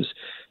areas.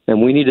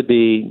 And we need to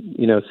be,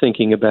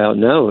 thinking about,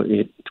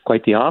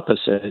 quite the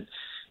opposite.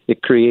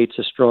 it creates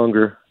a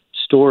stronger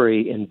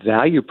story and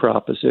value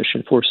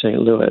proposition for St.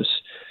 Louis.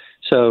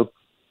 So,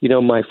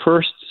 my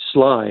first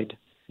slide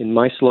in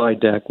my slide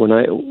deck,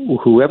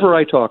 whoever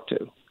I talk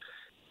to,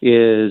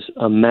 is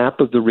a map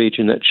of the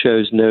region that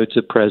shows nodes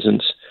of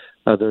presence,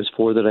 those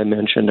 4 that I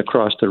mentioned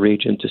across the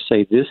region, to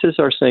say this is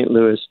our St.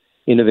 Louis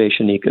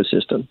innovation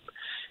ecosystem.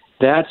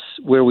 That's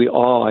where we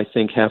all, I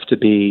think, have to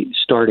be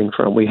starting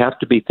from. We have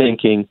to be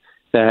thinking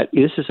that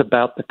this is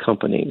about the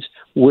companies.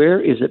 Where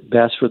is it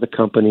best for the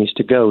companies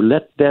to go?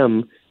 Let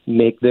them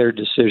make their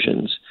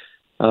decisions.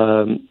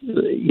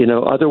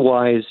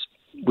 Otherwise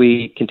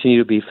we continue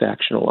to be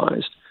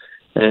factionalized.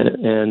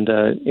 And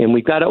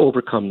we've got to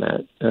overcome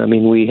that. I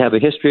mean, we have a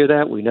history of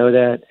that. We know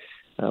that.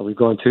 We've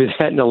gone through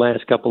that in the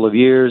last couple of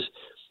years,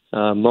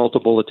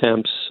 multiple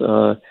attempts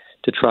to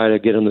try to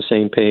get on the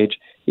same page.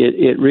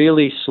 It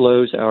really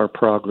slows our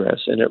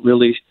progress, and it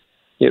really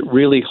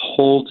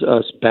holds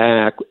us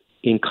back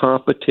in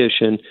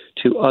competition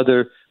to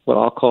other, what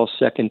I'll call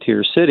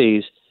second-tier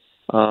cities,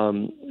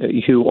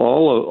 who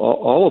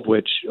all of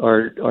which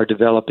are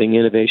developing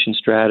innovation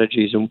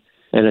strategies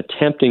and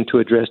attempting to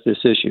address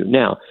this issue.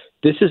 Now,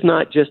 this is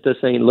not just a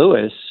St.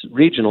 Louis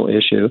regional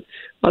issue.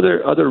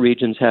 Other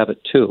regions have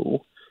it too.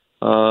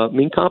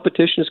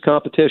 Competition is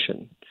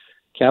competition.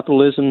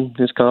 Capitalism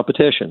is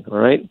competition, all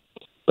right?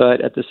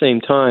 But at the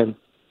same time,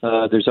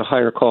 there's a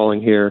higher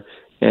calling here,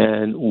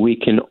 and we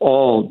can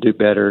all do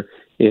better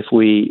if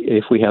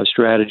we have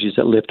strategies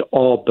that lift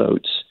all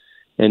boats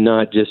and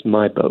not just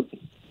my boat.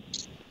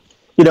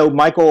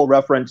 Michael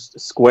referenced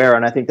Square,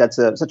 and I think that's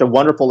such a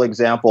wonderful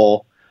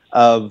example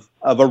of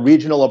a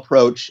regional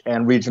approach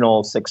and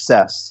regional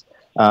success.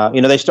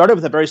 They started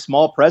with a very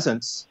small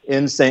presence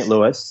in St.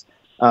 Louis.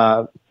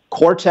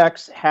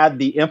 Cortex had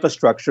the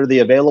infrastructure, the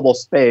available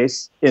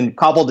space,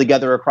 cobbled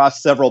together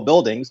across several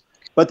buildings,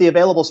 but the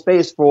available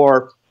space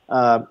for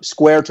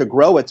Square to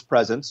grow its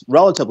presence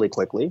relatively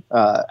quickly.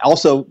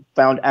 Also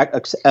found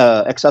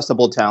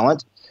accessible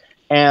talent.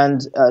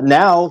 And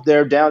now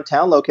their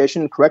downtown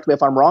location, correct me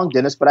if I'm wrong,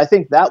 Dennis, but I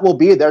think that will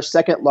be their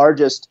second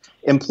largest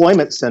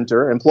employment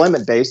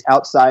base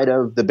outside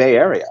of the Bay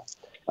Area.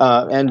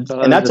 And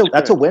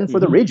that's a win for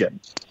the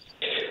region.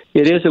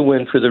 It is a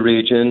win for the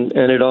region,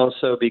 and it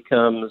also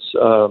becomes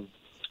a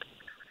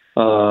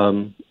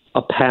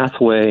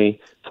pathway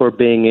for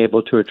being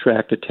able to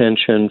attract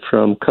attention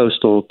from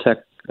coastal tech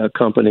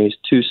companies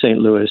to St.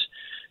 Louis,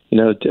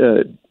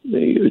 to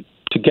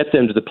get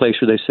them to the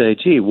place where they say,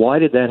 gee, why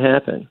did that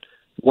happen?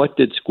 What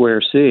did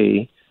Square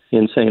see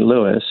in St.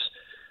 Louis?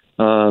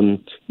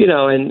 And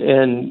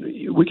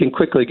we can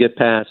quickly get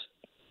past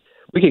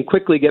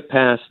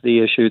the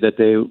issue that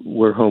they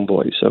were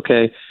homeboys.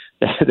 Okay,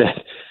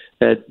 that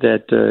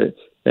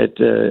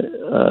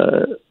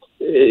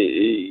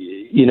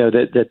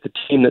the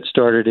team that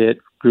started it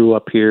grew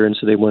up here, and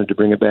so they wanted to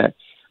bring it back.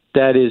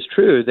 That is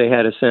true. They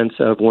had a sense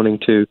of wanting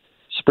to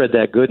spread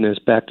that goodness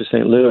back to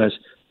St. Louis,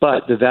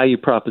 but the value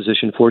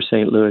proposition for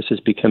St. Louis is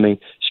becoming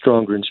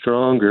stronger and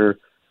stronger.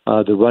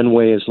 The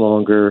runway is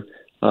longer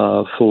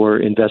for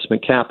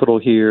investment capital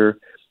here,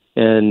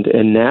 and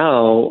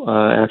now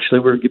actually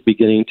we're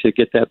beginning to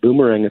get that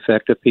boomerang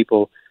effect of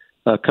people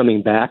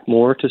coming back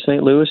more to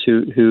St. Louis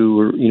who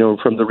were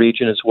from the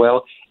region as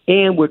well,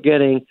 and we're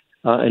getting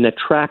an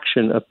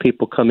attraction of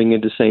people coming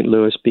into St.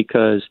 Louis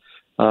because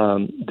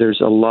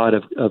there's a lot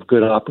of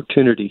good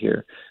opportunity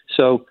here.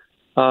 So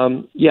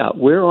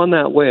we're on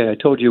that way. I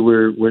told you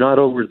we're not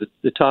over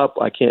the top.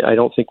 I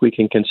don't think we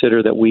can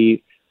consider that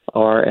we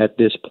are at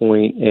this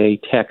point a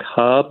tech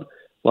hub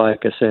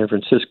like a San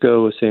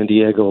Francisco, a San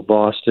Diego, a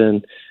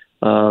Boston,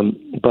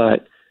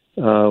 but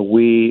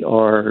we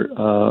are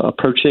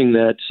approaching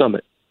that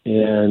summit,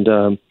 and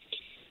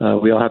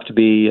we all have to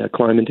be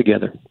climbing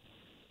together.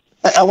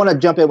 I want to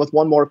jump in with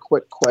one more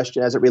quick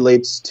question as it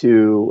relates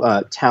to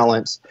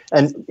talent.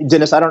 And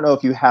Dennis, I don't know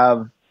if you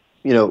have,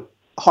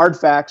 hard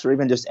facts or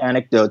even just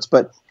anecdotes,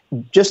 but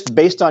just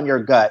based on your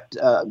gut,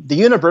 the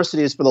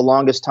universities for the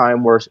longest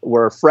time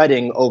were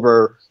fretting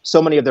over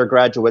so many of their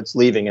graduates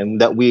leaving, and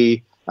that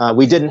we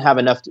didn't have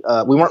enough.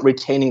 We weren't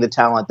retaining the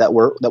talent that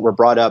were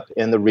brought up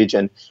in the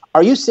region.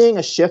 Are you seeing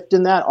a shift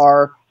in that?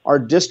 Are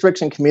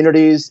districts and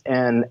communities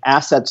and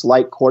assets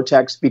like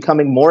Cortex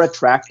becoming more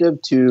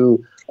attractive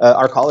to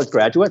our college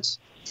graduates?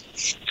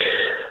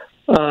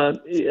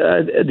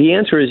 The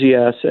answer is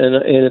yes, and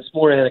it's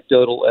more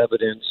anecdotal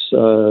evidence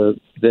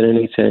than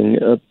anything.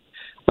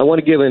 I want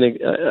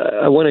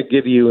to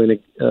give you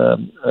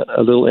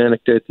a little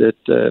anecdote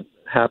that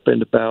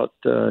happened about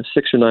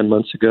 6 or 9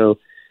 months ago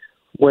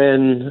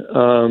when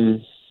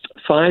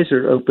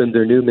Pfizer opened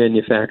their new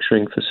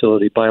manufacturing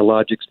facility,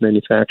 biologics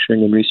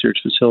manufacturing and research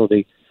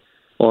facility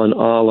on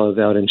Olive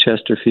out in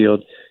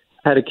Chesterfield.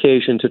 I had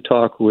occasion to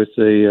talk with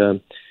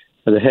the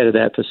head of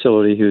that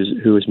facility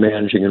who was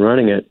managing and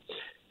running it.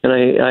 And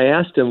I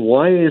asked him,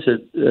 why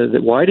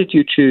did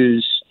you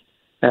choose,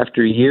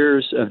 after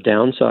years of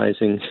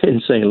downsizing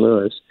in St.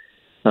 Louis,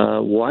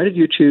 why did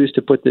you choose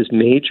to put this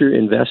major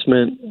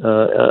investment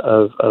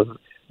of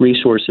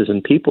resources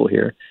and people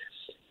here?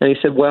 And he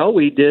said, well,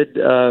 we did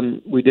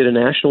a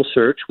national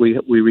search. We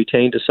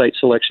retained a site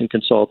selection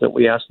consultant.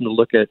 We asked them to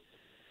look at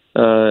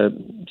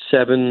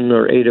 7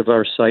 or 8 of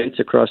our sites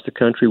across the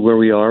country where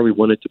we are. We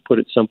wanted to put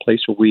it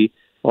someplace where we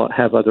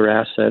have other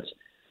assets.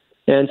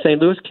 And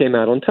St. Louis came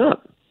out on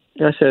top.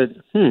 And I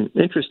said,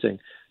 interesting.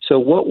 So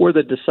what were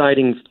the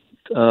deciding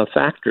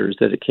factors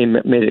that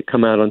made it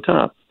come out on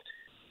top?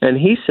 And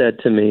he said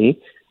to me,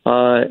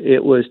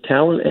 it was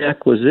talent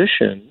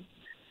acquisition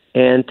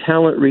and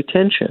talent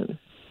retention.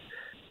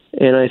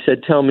 And I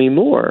said, tell me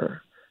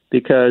more,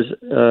 because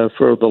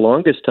for the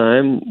longest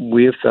time,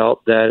 we have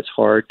felt that it's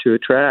hard to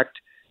attract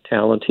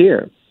talent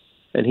here.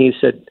 And he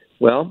said,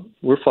 well,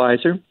 we're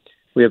Pfizer.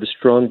 We have a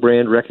strong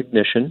brand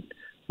recognition.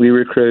 We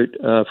recruit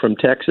from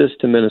Texas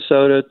to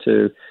Minnesota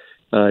to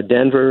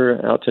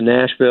Denver, out to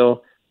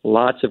Nashville,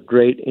 lots of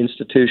great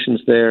institutions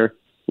there,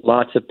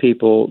 lots of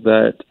people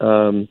that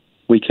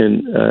we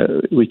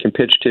can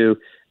pitch to.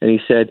 And he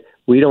said,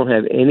 we don't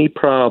have any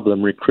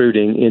problem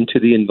recruiting into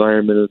the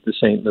environment of the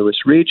St. Louis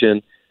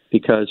region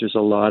because there's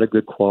a lot of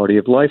good quality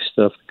of life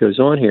stuff that goes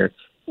on here.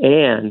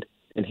 And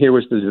here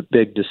was the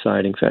big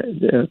deciding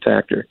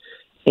factor,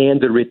 and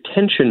the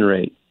retention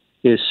rate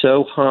is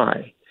so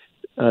high.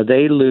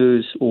 They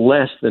lose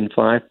less than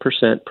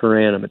 5% per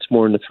annum. It's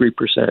more than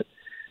 3%,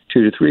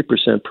 2 to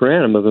 3% per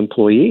annum of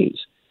employees.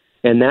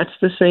 And that's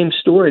the same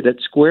story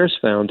that Squares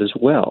found as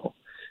well.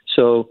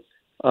 So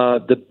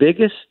the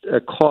biggest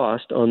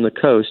cost on the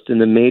coast in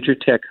the major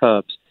tech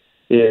hubs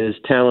is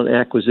talent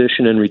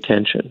acquisition and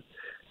retention.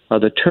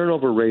 The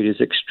turnover rate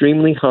is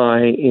extremely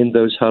high in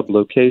those hub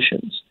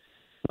locations.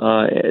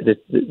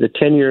 The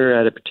tenure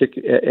at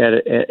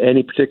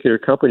any particular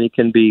company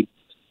can be,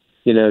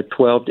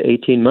 12 to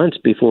 18 months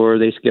before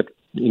they skip,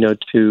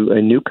 to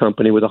a new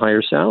company with a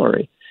higher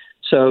salary.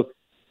 So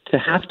to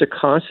have to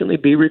constantly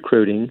be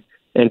recruiting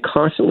and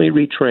constantly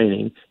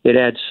retraining, it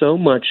adds so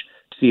much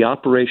to the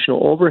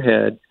operational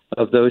overhead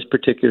of those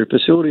particular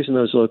facilities in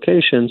those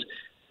locations,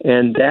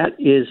 and that's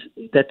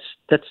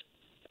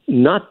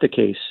not the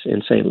case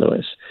in St.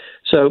 Louis.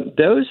 So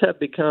those have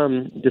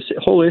become, this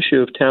whole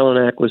issue of talent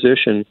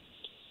acquisition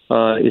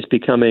is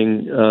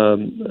becoming,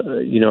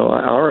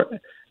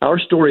 our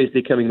story is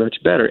becoming much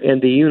better.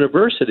 And the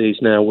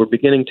universities now, we're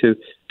beginning to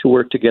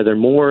work together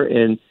more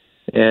and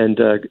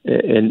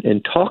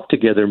talk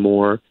together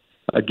more.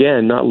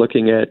 Again, not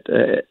looking at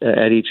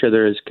each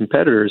other as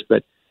competitors,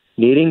 but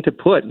needing to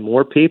put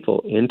more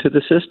people into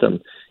the system,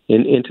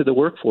 into the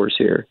workforce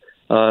here.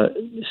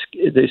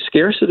 The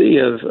scarcity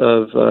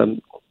of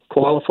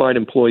qualified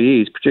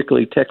employees,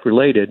 particularly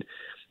tech-related,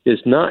 is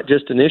not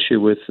just an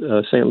issue with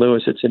St.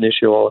 Louis, it's an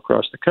issue all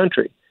across the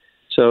country.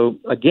 So,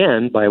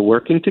 again, by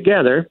working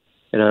together,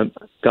 and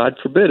God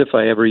forbid if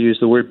I ever use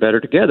the word better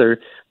together,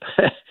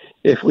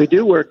 if we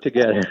do work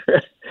together,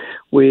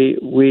 we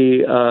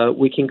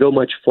can go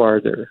much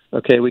farther.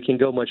 Okay, we can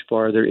go much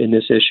farther in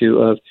this issue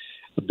of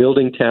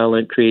building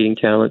talent, creating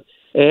talent,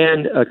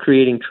 and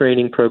creating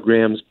training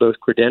programs, both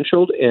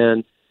credentialed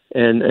and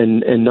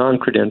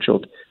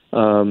non-credentialed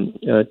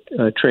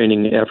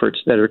training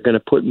efforts that are going to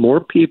put more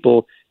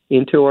people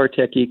into our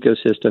tech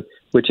ecosystem,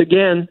 which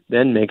again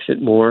then makes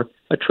it more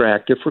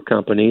attractive for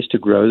companies to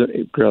grow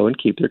and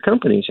keep their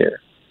companies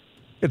here.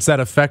 It's that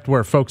effect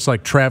where folks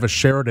like Travis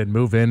Sheridan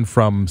move in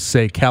from,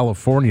 say,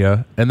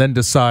 California and then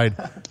decide,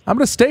 I'm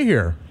going to stay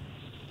here.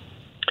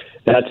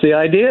 That's the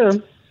idea.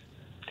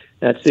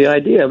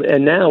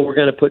 And now we're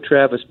going to put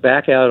Travis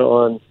back out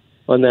on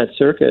that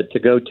circuit to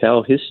go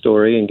tell his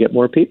story and get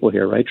more people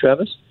here. Right,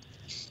 Travis?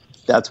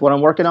 That's what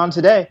I'm working on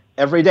today.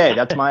 Every day.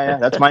 That's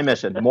my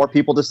mission. More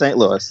people to St.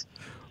 Louis.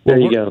 There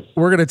you go.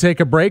 We're going to take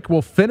a break.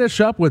 We'll finish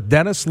up with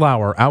Dennis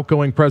Lauer,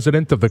 outgoing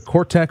president of the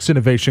Cortex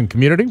Innovation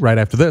Community, right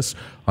after this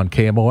on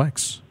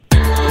KMOX.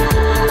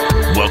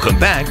 Welcome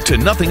back to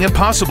Nothing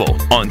Impossible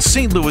on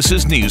St.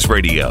 Louis's News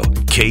Radio,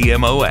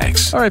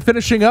 KMOX. All right,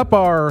 finishing up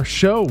our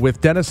show with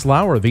Dennis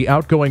Lauer, the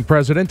outgoing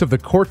president of the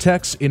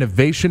Cortex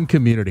Innovation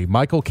Community.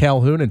 Michael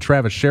Calhoun and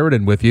Travis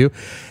Sheridan with you.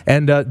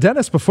 And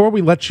Dennis, before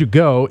we let you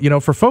go,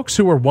 for folks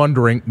who are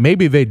wondering,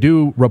 maybe they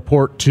do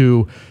report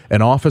to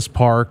an office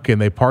park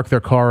and they park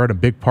their car in a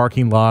big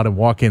parking lot and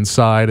walk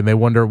inside and they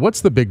wonder,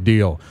 what's the big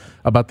deal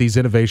about these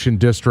innovation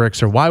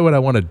districts, or why would I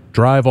want to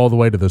drive all the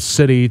way to the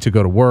city to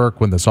go to work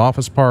when this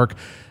office park,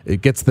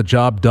 it gets the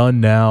job done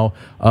now?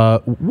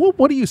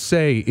 What do you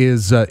say?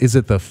 Is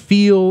it the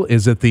feel?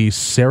 Is it the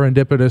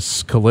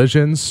serendipitous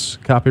collisions?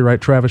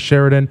 Copyright Travis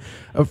Sheridan.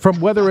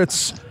 From whether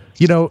it's,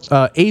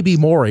 A.B.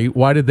 Morey,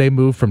 why did they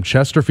move from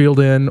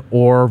Chesterfield in,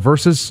 or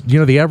versus,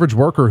 the average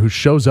worker who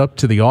shows up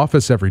to the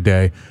office every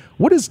day?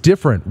 What is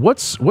different?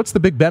 What's the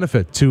big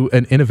benefit to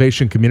an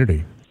innovation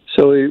community?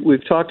 So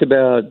we've talked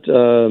about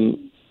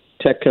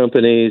tech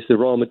companies. The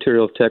raw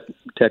material of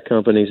tech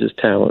companies is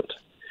talent.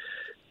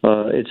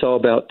 It's all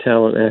about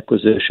talent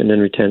acquisition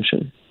and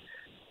retention.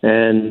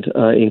 And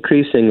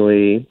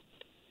increasingly,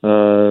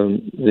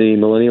 the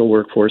millennial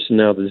workforce and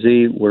now the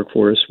Z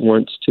workforce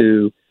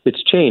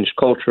it's changed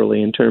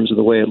culturally in terms of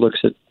the way it looks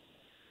at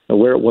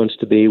where it wants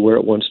to be, where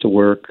it wants to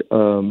work,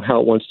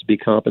 how it wants to be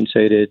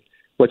compensated,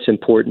 what's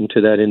important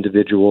to that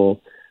individual.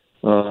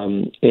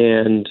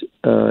 And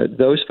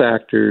those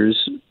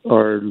factors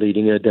are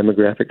leading a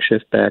demographic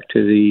shift back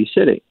to the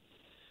city.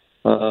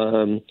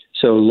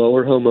 So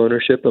lower home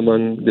ownership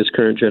among this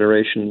current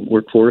generation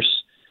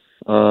workforce,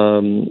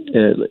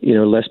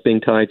 less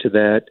being tied to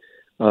that,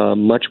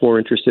 much more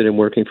interested in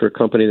working for a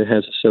company that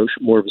has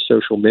more of a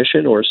social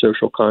mission or a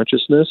social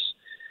consciousness,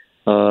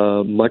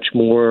 much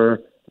more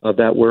of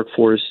that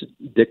workforce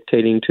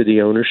dictating to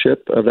the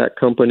ownership of that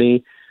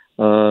company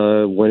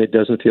when it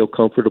doesn't feel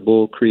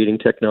comfortable creating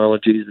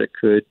technologies that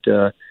could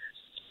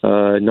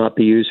not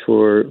be used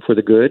for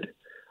the good.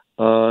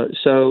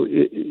 So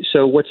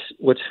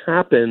what's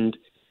happened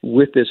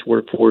with this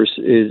workforce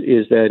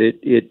is that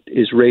it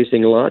is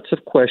raising lots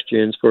of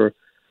questions for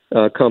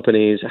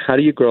companies. How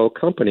do you grow a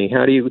company?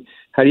 How do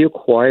you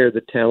acquire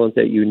the talent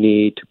that you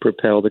need to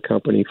propel the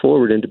company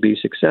forward and to be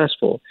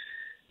successful?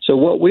 So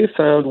what we've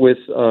found with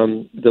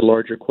the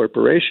larger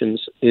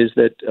corporations is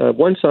that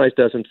one size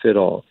doesn't fit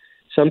all.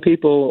 Some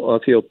people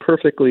feel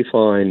perfectly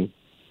fine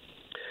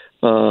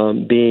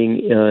being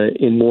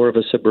in more of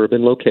a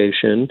suburban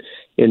location,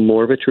 in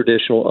more of a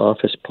traditional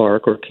office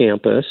park or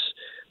campus,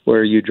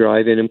 where you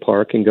drive in and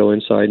park and go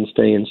inside and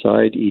stay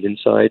inside, eat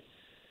inside.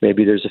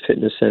 Maybe there's a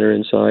fitness center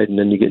inside, and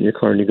then you get in your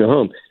car and you go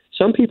home.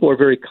 Some people are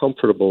very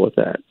comfortable with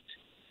that.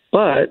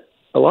 But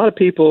a lot of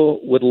people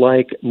would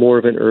like more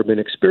of an urban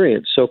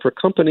experience. So for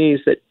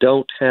companies that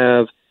don't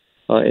have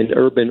an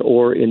urban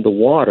or in the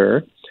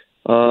water,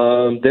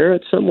 they're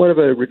at somewhat of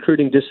a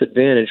recruiting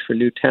disadvantage for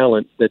new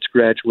talent that's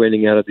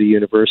graduating out of the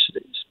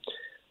universities.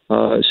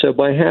 So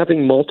by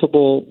having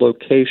multiple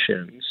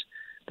locations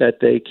that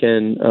they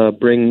can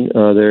bring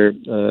their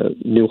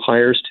new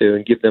hires to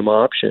and give them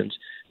options,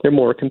 they're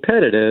more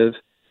competitive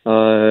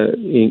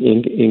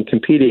in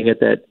competing at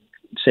that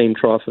same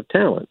trough of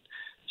talent.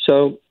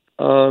 So,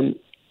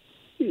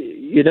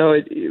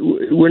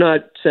 we're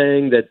not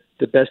saying that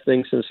the best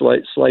thing since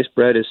sliced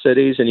bread is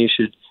cities and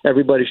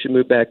everybody should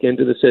move back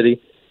into the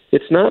city.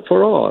 It's not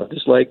for all.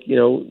 Just like,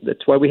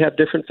 that's why we have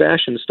different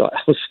fashion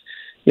styles,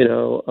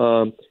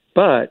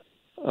 but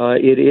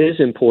it is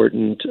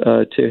important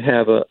to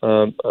have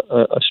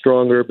a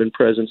strong urban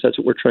presence. That's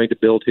what we're trying to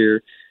build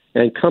here.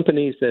 And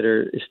companies that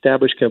are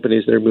established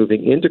companies that are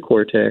moving into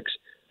Cortex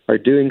are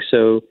doing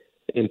so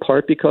in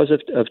part because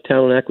of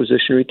talent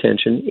acquisition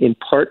retention, in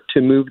part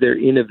to move their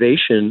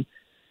innovation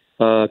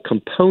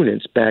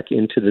components back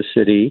into the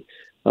city,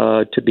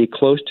 to be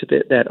close to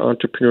that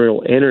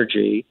entrepreneurial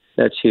energy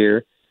that's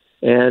here.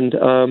 And,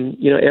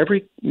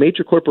 every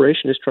major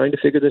corporation is trying to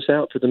figure this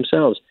out for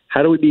themselves.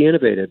 How do we be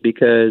innovative?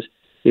 Because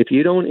if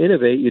you don't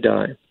innovate, you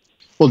die.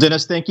 Well,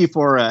 Dennis, thank you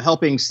for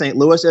helping St.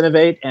 Louis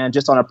innovate. And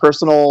just on a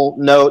personal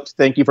note,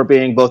 thank you for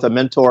being both a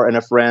mentor and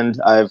a friend.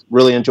 I've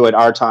really enjoyed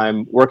our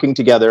time working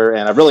together,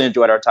 and I've really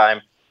enjoyed our time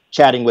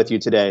chatting with you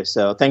today.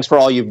 So thanks for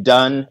all you've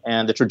done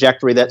and the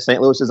trajectory that St.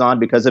 Louis is on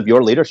because of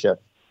your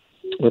leadership.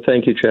 Well,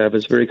 thank you,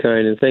 Travis. Very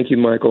kind. And thank you,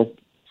 Michael.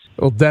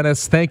 Well,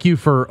 Dennis, thank you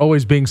for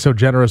always being so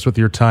generous with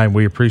your time.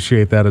 We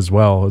appreciate that as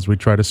well as we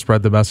try to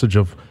spread the message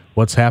of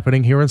what's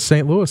happening here in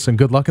St. Louis, and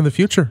good luck in the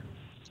future.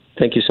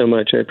 Thank you so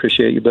much. I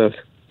appreciate you both.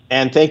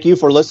 And thank you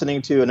for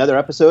listening to another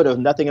episode of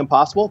Nothing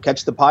Impossible.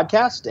 Catch the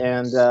podcast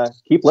and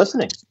keep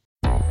listening.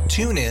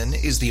 TuneIn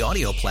is the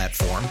audio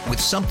platform with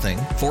something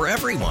for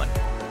everyone.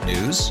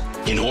 News.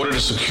 In order to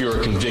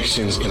secure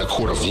convictions in a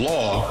court of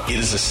law, it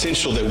is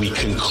essential that we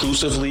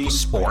conclusively.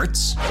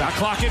 Sports. Shot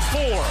clock at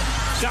 4.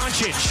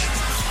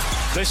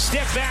 Doncic. The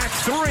step back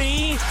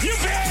 3. You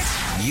bet.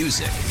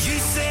 Music. You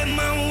set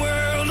my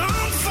world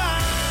on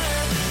fire.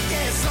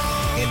 Yes,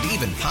 and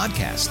even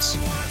podcasts.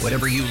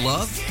 Whatever you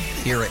love,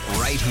 hear it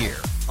right here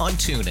on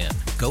TuneIn.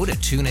 Go to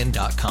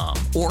TuneIn.com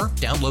or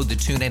download the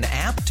TuneIn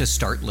app to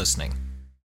start listening.